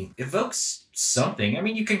definitely evokes something. I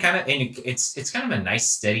mean, you can kind of, and it's kind of a nice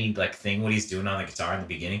steady like thing what he's doing on the guitar in the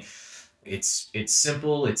beginning. It's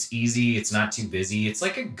simple, it's easy, it's not too busy. It's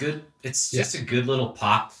like just a good little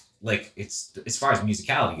pop. Like it's, as far as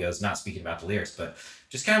musicality goes, not speaking about the lyrics, but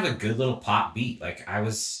just kind of a good little pop beat. Like I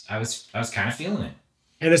was kind of feeling it.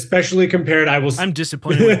 And especially compared, I'm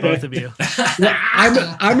disappointed with both of you. I'm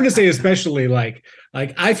going to say especially like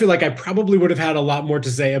I feel like I probably would have had a lot more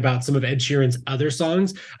to say about some of Ed Sheeran's other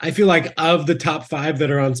songs. I feel like of the top 5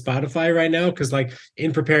 that are on Spotify right now, because like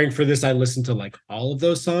in preparing for this, I listened to like all of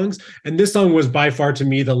those songs, and this song was by far to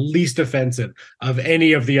me the least offensive of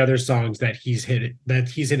any of the other songs that he's hit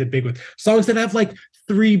it big with. Songs that have like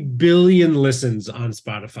 3 billion listens on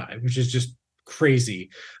Spotify, which is just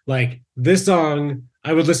crazy. Like this song,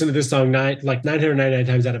 I would listen to this song 999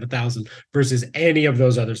 times out of 1,000 versus any of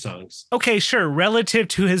those other songs. Okay, sure. Relative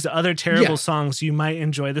to his other terrible songs, you might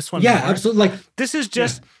enjoy this one more. Absolutely. Like this is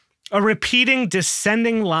just a repeating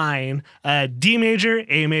descending line, D major,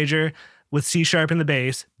 A major with C sharp in the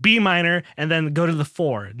bass, B minor, and then go to the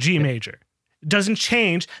 4, G major. Doesn't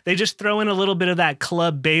change. They just throw in a little bit of that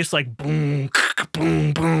club bass, like boom,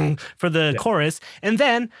 boom, boom for the chorus. And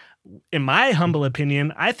then, in my humble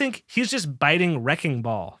opinion, I think he's just biting Wrecking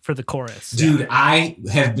Ball for the chorus. Dude, I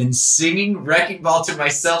have been singing Wrecking Ball to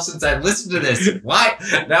myself since I listened to this. Why?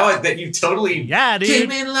 Now that you totally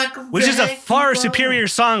came in like a which is a far ball. superior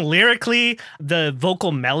song lyrically, the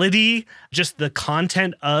vocal melody, just the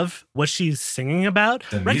content of what she's singing about.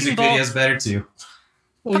 The music video's better too.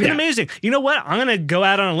 Fucking amazing. You know what? I'm going to go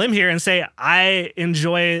out on a limb here and say I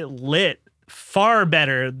enjoy Lit far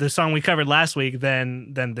better, the song we covered last week,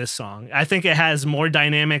 than this song. I think it has more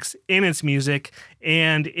dynamics in its music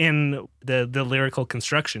and in the lyrical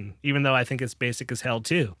construction, even though I think it's basic as hell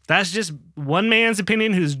too. That's just one man's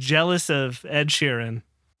opinion who's jealous of Ed Sheeran.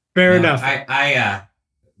 Fair enough.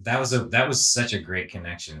 That was such a great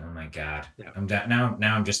connection. Oh my God. Yeah. Now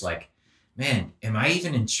I'm just like, man, am I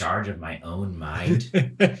even in charge of my own mind?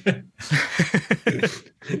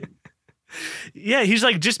 Yeah, he's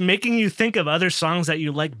like just making you think of other songs that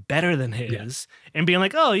you like better than his and being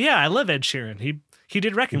like, oh yeah, I love Ed Sheeran. He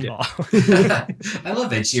did Wrecking Ball. I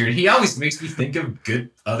love Ed Sheeran. He always makes me think of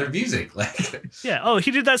good other music. Like, yeah. Oh,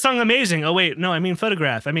 he did that song Amazing. Oh wait, no, I mean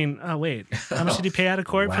Photograph. I mean, oh wait, how much did he pay out of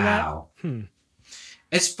court for that?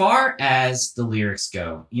 As far as the lyrics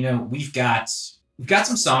go, we've got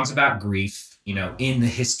some songs about grief, in the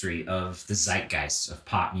history of the zeitgeist of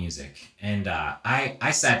pop music. And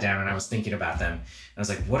I sat down and I was thinking about them. I was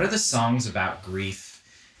like, what are the songs about grief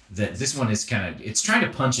that this one is it's trying to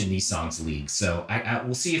punch in these songs' league. So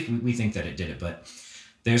we'll see if we think that it did it. But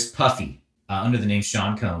there's Puffy under the name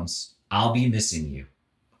Sean Combs. I'll Be Missing You.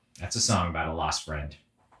 That's a song about a lost friend.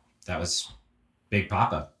 That was Big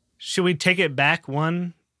Papa. Should we take it back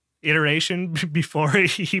one iteration before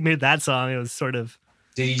he made that song? It was sort of.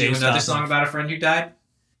 Did he do another song about a friend who died?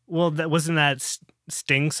 Well, that wasn't that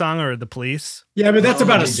Sting song or The Police? Yeah, but that's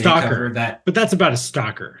about a did they stalker. cover that? But that's about a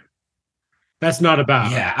stalker. That's not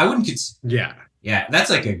about. Yeah, I wouldn't. Yeah. Yeah,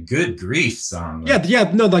 that's like a good grief song.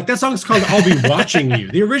 No, like that song's called "I'll Be Watching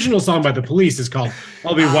You." The original song by The Police is called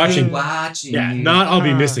 "I'll Be Watching." Yeah, You. not "I'll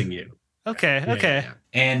Be Missing You." Okay. Yeah.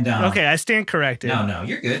 And okay, I stand corrected. No,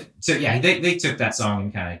 you're good. So yeah, they took that song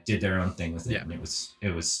and kind of did their own thing with it, and it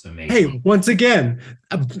was amazing. Hey, once again,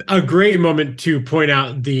 a great moment to point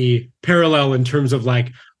out the parallel in terms of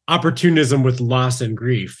like opportunism with loss and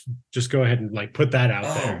grief. Just go ahead and like put that out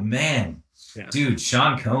there. Oh man. Yeah. Dude,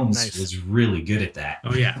 Sean Combs was really good at that.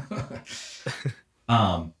 Oh yeah.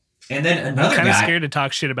 And then another I'm kind guy. of scared to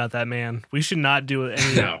talk shit about that man. We should not do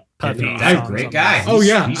any puffy. No, That's songs a great on guy. this. Oh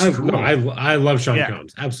yeah, He's cool. I love Sean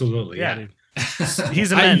Combs. Absolutely. Yeah, Yeah. dude.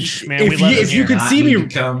 He's a mensch, man. We If love you, him if you here. could see me,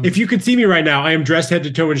 Come. if you could see me right now, I am dressed head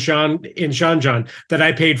to toe in Sean John that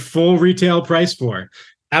I paid full retail price for.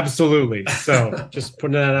 Absolutely. So just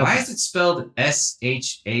putting that out. Why is it spelled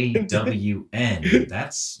SHAWN?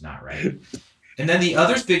 That's not right. And then the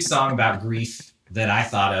other big song about grief that I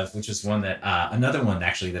thought of, which was one that another one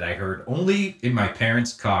actually that I heard only in my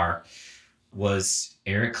parents' car, was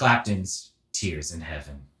Eric Clapton's "Tears in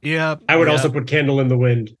Heaven." Yeah. I would also put "Candle in the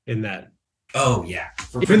Wind" in that. Oh yeah,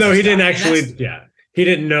 Even though he didn't Princess Di. actually, he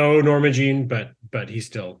didn't know Norma Jean, but he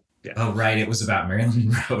still. Yeah. Oh right, it was about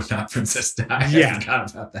Marilyn Monroe, not Princess Di. Yeah. I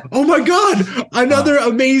forgot about that. Oh my God! Another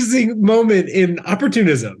amazing moment in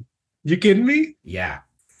opportunism. You kidding me? Yeah.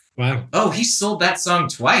 Wow. Oh, he sold that song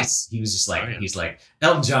twice. He was just like, he's like,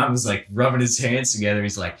 Elton John was like rubbing his hands together.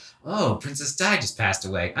 He's like, oh, Princess Di just passed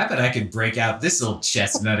away. I bet I could break out this old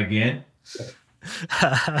chestnut again.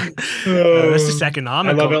 That's just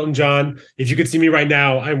economical. I love Elton John. If you could see me right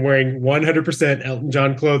now, I'm wearing 100% Elton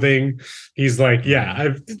John clothing. He's like,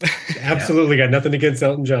 I've absolutely got nothing against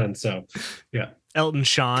Elton John. So, yeah. Elton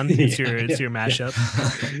Sean. It's your mashup.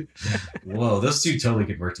 Whoa, those two totally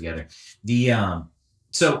could work together.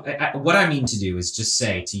 So what I mean to do is just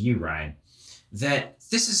say to you, Ryan, that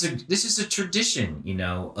this is a tradition,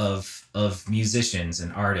 of musicians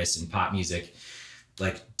and artists and pop music,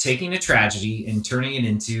 like taking a tragedy and turning it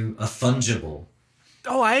into a fungible.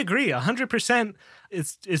 Oh, I agree 100%.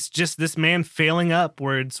 It's just this man failing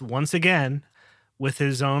upwards once again with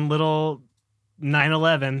his own little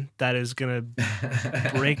 9/11 that is gonna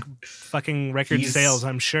break fucking record sales.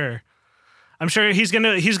 I'm sure he's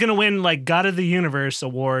gonna win like God of the Universe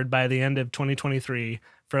award by the end of 2023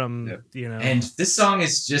 from And this song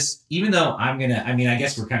is just, even though I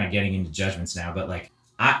guess we're kind of getting into judgments now, but like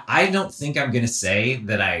I don't think I'm gonna say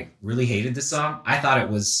that I really hated this song. I thought it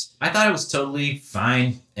was totally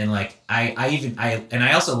fine, and like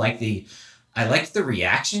I also liked the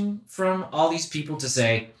reaction from all these people to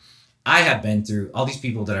say, I have been through all these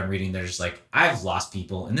people that I'm reading. They're just like, I've lost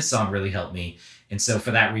people, and this song really helped me. And so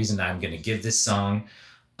for that reason, I'm going to give this song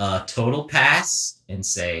a total pass and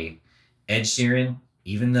say, Ed Sheeran,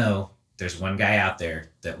 even though there's one guy out there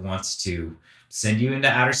that wants to send you into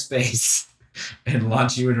outer space and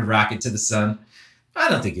launch you in a rocket to the sun, I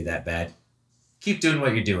don't think you're that bad. Keep doing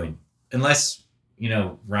what you're doing. Unless,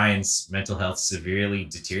 Ryan's mental health severely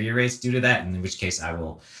deteriorates due to that, in which case I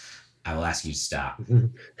will ask you to stop.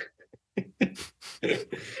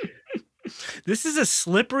 This is a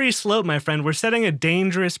slippery slope, my friend. We're setting a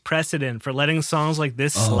dangerous precedent for letting songs like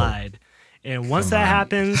this slide. And once that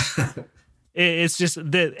happens, it's just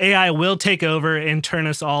the AI will take over and turn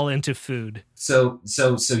us all into food. So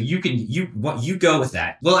you go with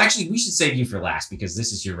that. Well, actually, we should save you for last because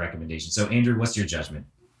this is your recommendation. So, Andrew, what's your judgment?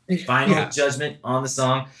 Final judgment on the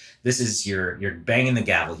song. This is you're banging the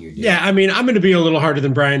gavel here, dude. Yeah, I mean, I'm going to be a little harder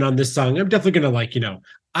than Brian on this song. I'm definitely going to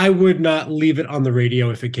I would not leave it on the radio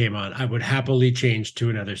if it came on. I would happily change to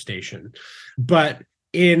another station. But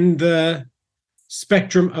in the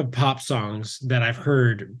spectrum of pop songs that I've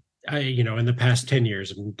heard, in the past 10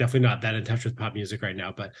 years, I'm definitely not that in touch with pop music right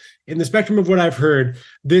now, but in the spectrum of what I've heard,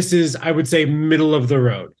 this is, I would say, middle of the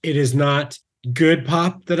road. It is not good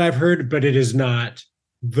pop that I've heard, but it is not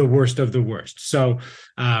the worst of the worst. So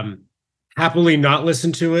happily not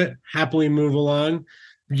listen to it, happily move along.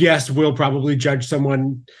 Yes, we'll probably judge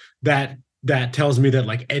someone that tells me that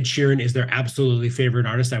like Ed Sheeran is their absolutely favorite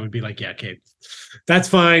artist. I would be like, yeah, okay, that's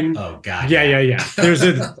fine. Oh God. Yeah. There's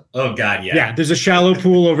a oh God, yeah. Yeah, there's a shallow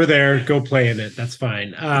pool over there. Go play in it. That's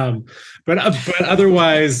fine. But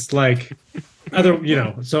otherwise,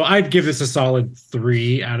 so I'd give this a solid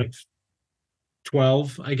 3 out of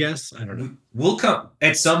 12, I guess. I don't know. We'll come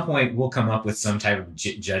at some point. We'll come up with some type of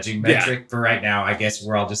judging metric. For right now, I guess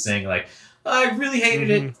we're all just saying like, I really hated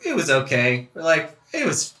it. It was okay. Or like it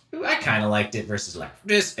was. I kind of liked it versus like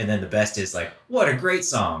this. And then the best is like, what a great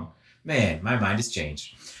song. Man, my mind has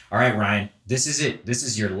changed. All right, Ryan, this is it. This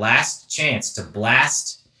is your last chance to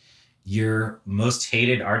blast your most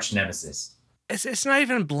hated arch nemesis. It's not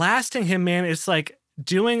even blasting him, man. It's like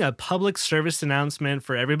doing a public service announcement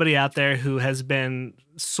for everybody out there who has been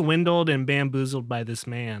swindled and bamboozled by this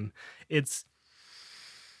man. It's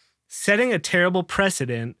setting a terrible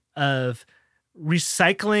precedent of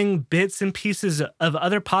recycling bits and pieces of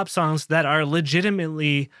other pop songs that are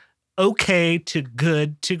legitimately okay to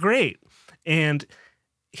good to great. And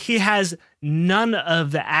he has none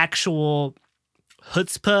of the actual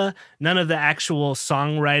chutzpah, none of the actual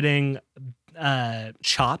songwriting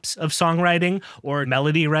chops of songwriting or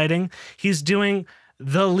melody writing. He's doing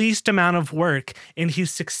the least amount of work, and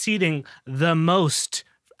he's succeeding the most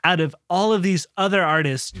out of all of these other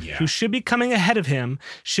artists who should be coming ahead of him,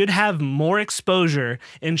 should have more exposure,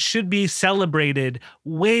 and should be celebrated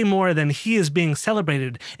way more than he is being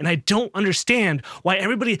celebrated. And I don't understand why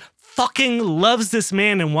everybody fucking loves this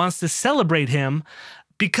man and wants to celebrate him,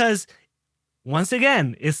 because once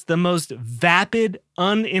again, it's the most vapid,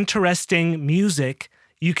 uninteresting music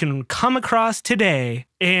you can come across today,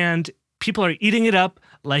 and people are eating it up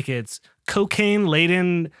like it's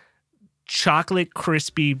cocaine-laden chocolate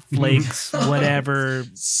crispy flakes, whatever,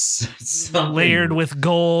 layered with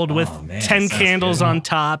gold, with 10 candles on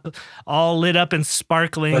top, all lit up and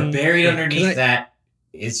sparkling. But buried underneath that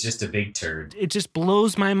is just a big turd. It just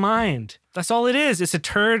blows my mind. That's all it is. It's a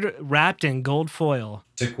turd wrapped in gold foil.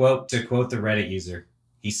 To quote the Reddit user,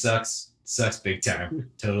 he sucks big time.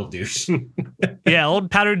 Total douche. Yeah, old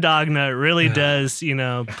Powdered Dog Nut really does,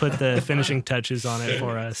 put the finishing touches on it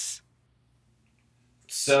for us.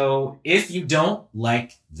 So if you don't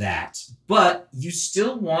like that, but you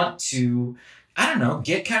still want to, I don't know,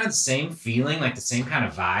 get kind of the same feeling, like the same kind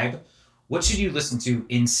of vibe, what should you listen to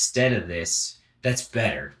instead of this that's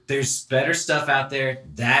better? There's better stuff out there.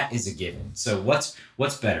 That is a given. So what's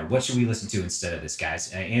better? What should we listen to instead of this,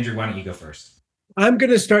 guys? Andrew, why don't you go first? I'm going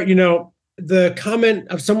to start, the comment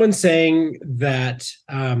of someone saying that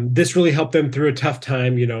this really helped them through a tough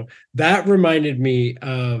time, that reminded me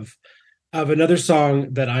of another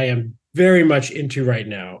song that I am very much into right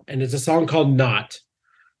now. And it's a song called Not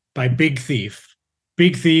by Big Thief.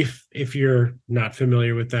 Big Thief, if you're not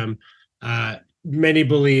familiar with them, many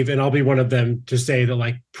believe, and I'll be one of them, to say that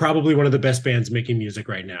like probably one of the best bands making music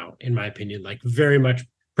right now, in my opinion, like very much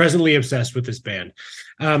presently obsessed with this band.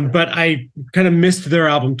 But I kind of missed their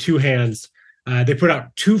album Two Hands. They put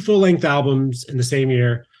out 2 full-length albums in the same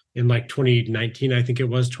year, in like 2019, I think it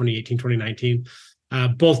was 2018, 2019.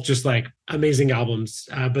 Both just like amazing albums.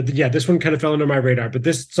 But yeah, this one kind of fell under my radar. But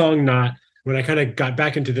this song, Not, when I kind of got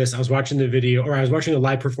back into this, I was watching the video, or I was watching a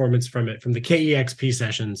live performance from it, from the KEXP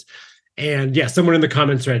sessions. And yeah, someone in the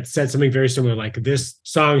comments thread said something very similar, like this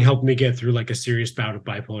song helped me get through like a serious bout of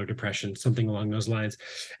bipolar depression, something along those lines.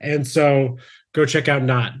 And so go check out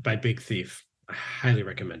Not by Big Thief. I highly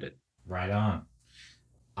recommend it. Right on.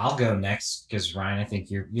 I'll go next because Ryan, I think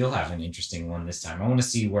you'll have an interesting one this time. I want to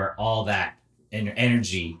see where all that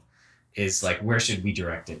energy is, like, where should we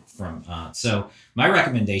direct it from? So my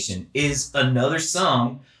recommendation is another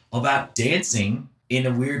song about dancing in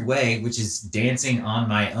a weird way, which is Dancing on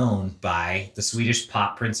My Own by the Swedish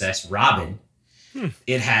pop princess Robin.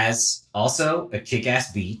 It has also a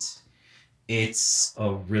kick-ass beat. It's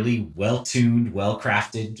a really well-tuned,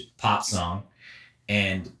 well-crafted pop song.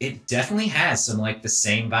 And it definitely has some like the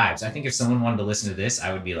same vibes. I think if someone wanted to listen to this,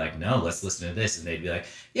 I would be like, no, let's listen to this. And they'd be like,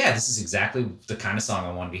 yeah, this is exactly the kind of song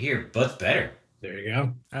I wanted to hear, but better. There you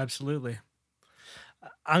go. Absolutely.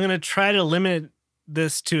 I'm going to try to limit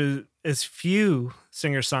this to as few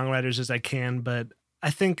singer-songwriters as I can, but I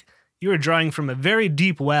think you are drawing from a very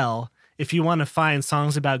deep well if you want to find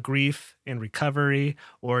songs about grief and recovery,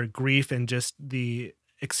 or grief and just the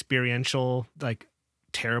experiential, like,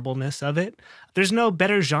 terribleness of it. There's no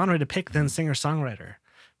better genre to pick than singer-songwriter.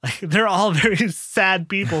 Like, they're all very sad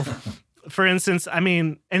people. For instance, I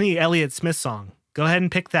mean, any Elliott Smith song, go ahead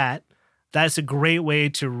and pick that. That's a great way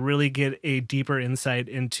to really get a deeper insight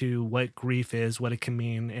into what grief is, what it can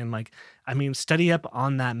mean. And like, I mean, study up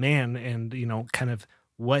on that man and, kind of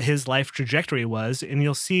what his life trajectory was. And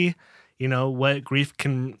you'll see, what grief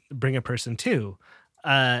can bring a person to.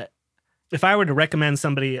 If I were to recommend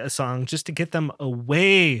somebody a song just to get them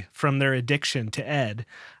away from their addiction to Ed,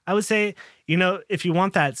 I would say, if you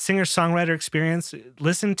want that singer-songwriter experience,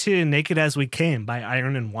 listen to Naked As We Came by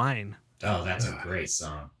Iron and Wine. Oh, that's a great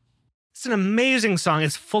song. It's an amazing song.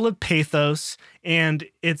 It's full of pathos, and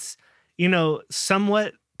it's,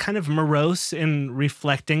 somewhat kind of morose and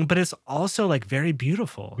reflecting, but it's also like very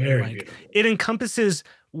beautiful. Very beautiful. It encompasses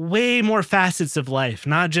way more facets of life,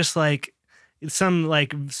 not just like some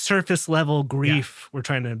like surface level grief we're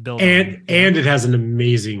trying to build and it has an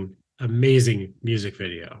amazing music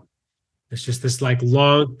video. It's just this like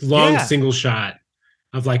long single shot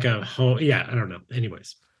of like a whole I don't know,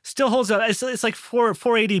 anyways. Still holds up. It's like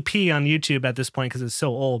 480p on YouTube at this point because it's so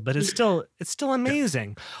old, but it's still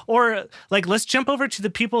amazing. Or like, let's jump over to the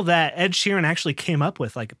people that Ed Sheeran actually came up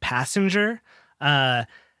with, like Passenger.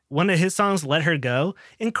 One of his songs, Let Her Go,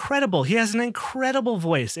 incredible. He has an incredible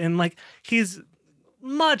voice, and like he's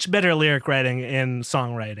much better lyric writing and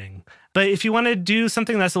songwriting. But if you want to do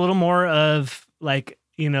something that's a little more of like,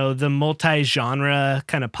 the multi-genre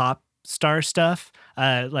kind of pop star stuff,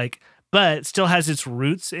 but still has its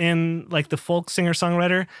roots in like the folk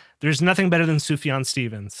singer-songwriter, there's nothing better than Sufjan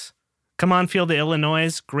Stevens. Come On Feel the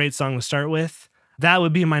Illinois, great song to start with. That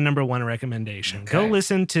would be my number one recommendation. Okay. Go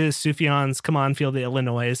listen to Sufjan's Come On Feel the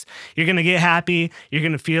Illinois. You're going to get happy. You're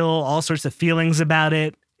going to feel all sorts of feelings about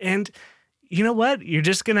it. And you know what? You're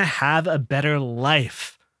just going to have a better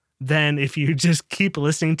life than if you just keep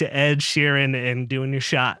listening to Ed Sheeran and doing your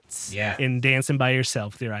shots. Yeah. And dancing by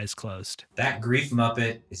yourself with your eyes closed. That grief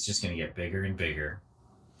Muppet is just going to get bigger and bigger.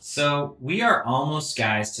 So we are almost,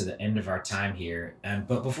 guys, to the end of our time here.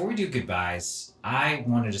 But before we do goodbyes, I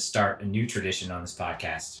wanted to start a new tradition on this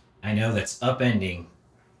podcast. I know that's upending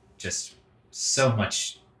just so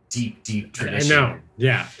much deep tradition. I know.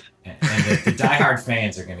 Yeah. And the diehard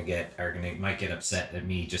fans might get upset at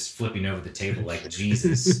me just flipping over the table like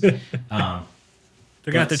Jesus. They're going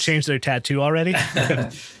to have to change their tattoo already.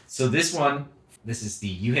 So this is the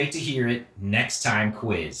You Hate to Hear It Next Time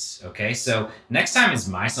quiz. Okay, so next time is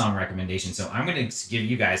my song recommendation. So I'm going to give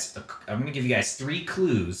you guys 3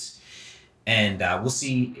 clues, and we'll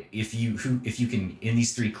see if you can in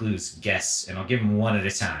these 3 clues guess, and I'll give them one at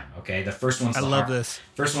a time. Okay, the first one's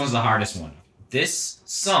First one's the hardest one. This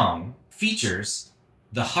song features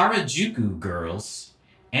the Harajuku girls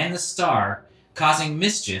and the star causing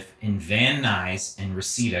mischief in Van Nuys and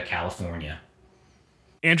Reseda, California.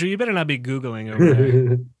 Andrew, you better not be Googling over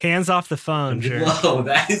there. Hands off the phone, sure. Whoa,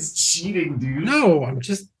 that is cheating, dude. No, I'm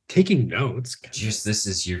just taking notes. This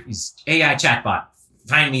is your AI chatbot.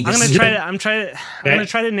 Find me this. I'm gonna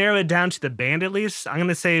try to narrow it down to the band at least. I'm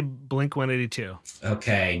gonna say Blink-182.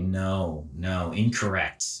 Okay, no,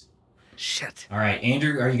 incorrect. Shit. All right,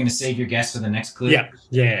 Andrew, are you going to save your guess for the next clue?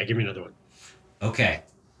 Yeah. Give me another one. Okay.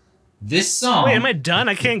 This song... Wait, am I done?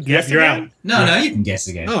 I can't guess you're again? out. No, you can guess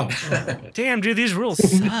again. Oh. Damn, dude, these rules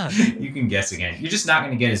suck. You can guess again. You're just not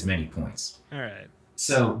going to get as many points. All right.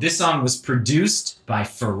 So this song was produced by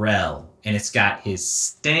Pharrell, and it's got his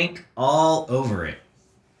stank all over it.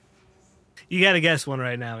 You got to guess one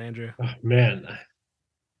right now, Andrew. Oh, man.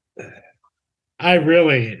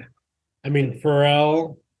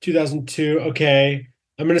 Pharrell... 2002. Okay.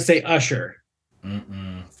 I'm going to say Usher.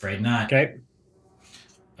 Afraid not.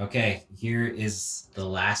 Okay. Here is the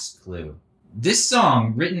last clue. This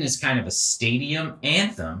song, written as kind of a stadium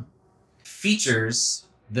anthem, features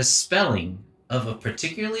the spelling of a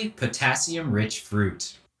particularly potassium-rich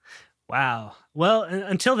fruit. Wow. Well,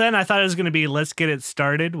 until then, I thought it was going to be Let's Get It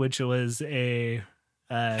Started, which was a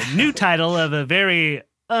new title of a very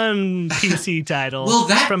un-PC title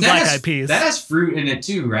from Black Eyed Peas. That has fruit in it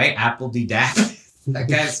too, right? Apple D Dap. That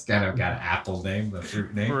guy's kind of got an apple name, a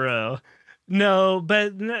fruit name. Bro. No,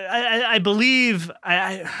 but I believe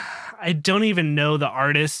I don't even know the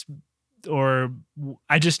artist, or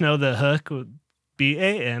I just know the hook.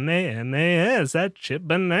 BANANAS, that shit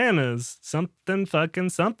bananas. Something fucking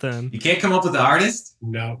something. You can't come up with the artist?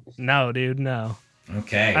 No, dude, no.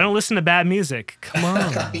 Okay. I don't listen to bad music. Come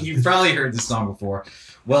on. You've probably heard this song before.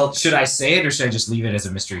 Well, should I say it or should I just leave it as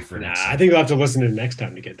a mystery for next time? I think you'll have to listen to it next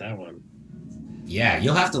time to get that one. Yeah,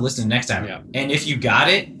 you'll have to listen next time. Yeah. And if you got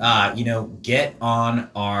it, get on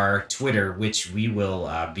our Twitter, which we will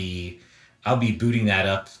I'll be booting that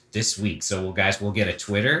up this week. So we'll get a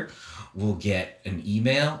Twitter, we'll get an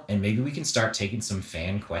email, and maybe we can start taking some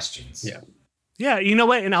fan questions. Yeah. Yeah, you know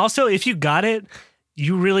what? And also, if you got it,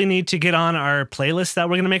 you really need to get on our playlist that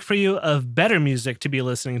we're going to make for you of better music to be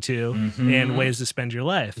listening to and ways to spend your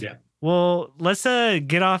life. Yeah. Well, let's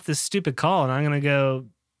get off this stupid call, and I'm going to go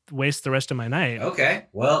waste the rest of my night. Okay.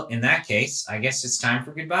 Well, in that case, I guess it's time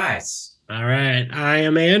for goodbyes. All right. I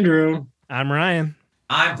am Andrew. I'm Ryan.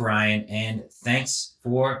 I'm Brian, and thanks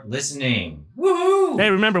for listening. Woohoo! Hey,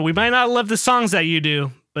 remember, we might not love the songs that you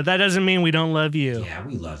do, but that doesn't mean we don't love you. Yeah,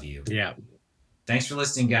 we love you. Yeah. Thanks for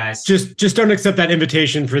listening, guys. Just don't accept that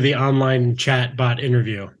invitation for the online chat bot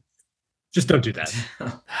interview. Just don't do that.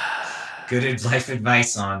 Good life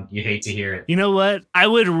advice on You Hate to Hear It. You know what? I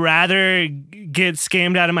would rather get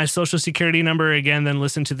scammed out of my social security number again than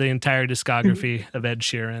listen to the entire discography of Ed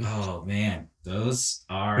Sheeran. Oh, man. Those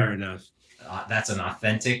are... Fair enough. That's an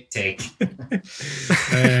authentic take. All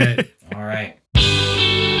right. All right.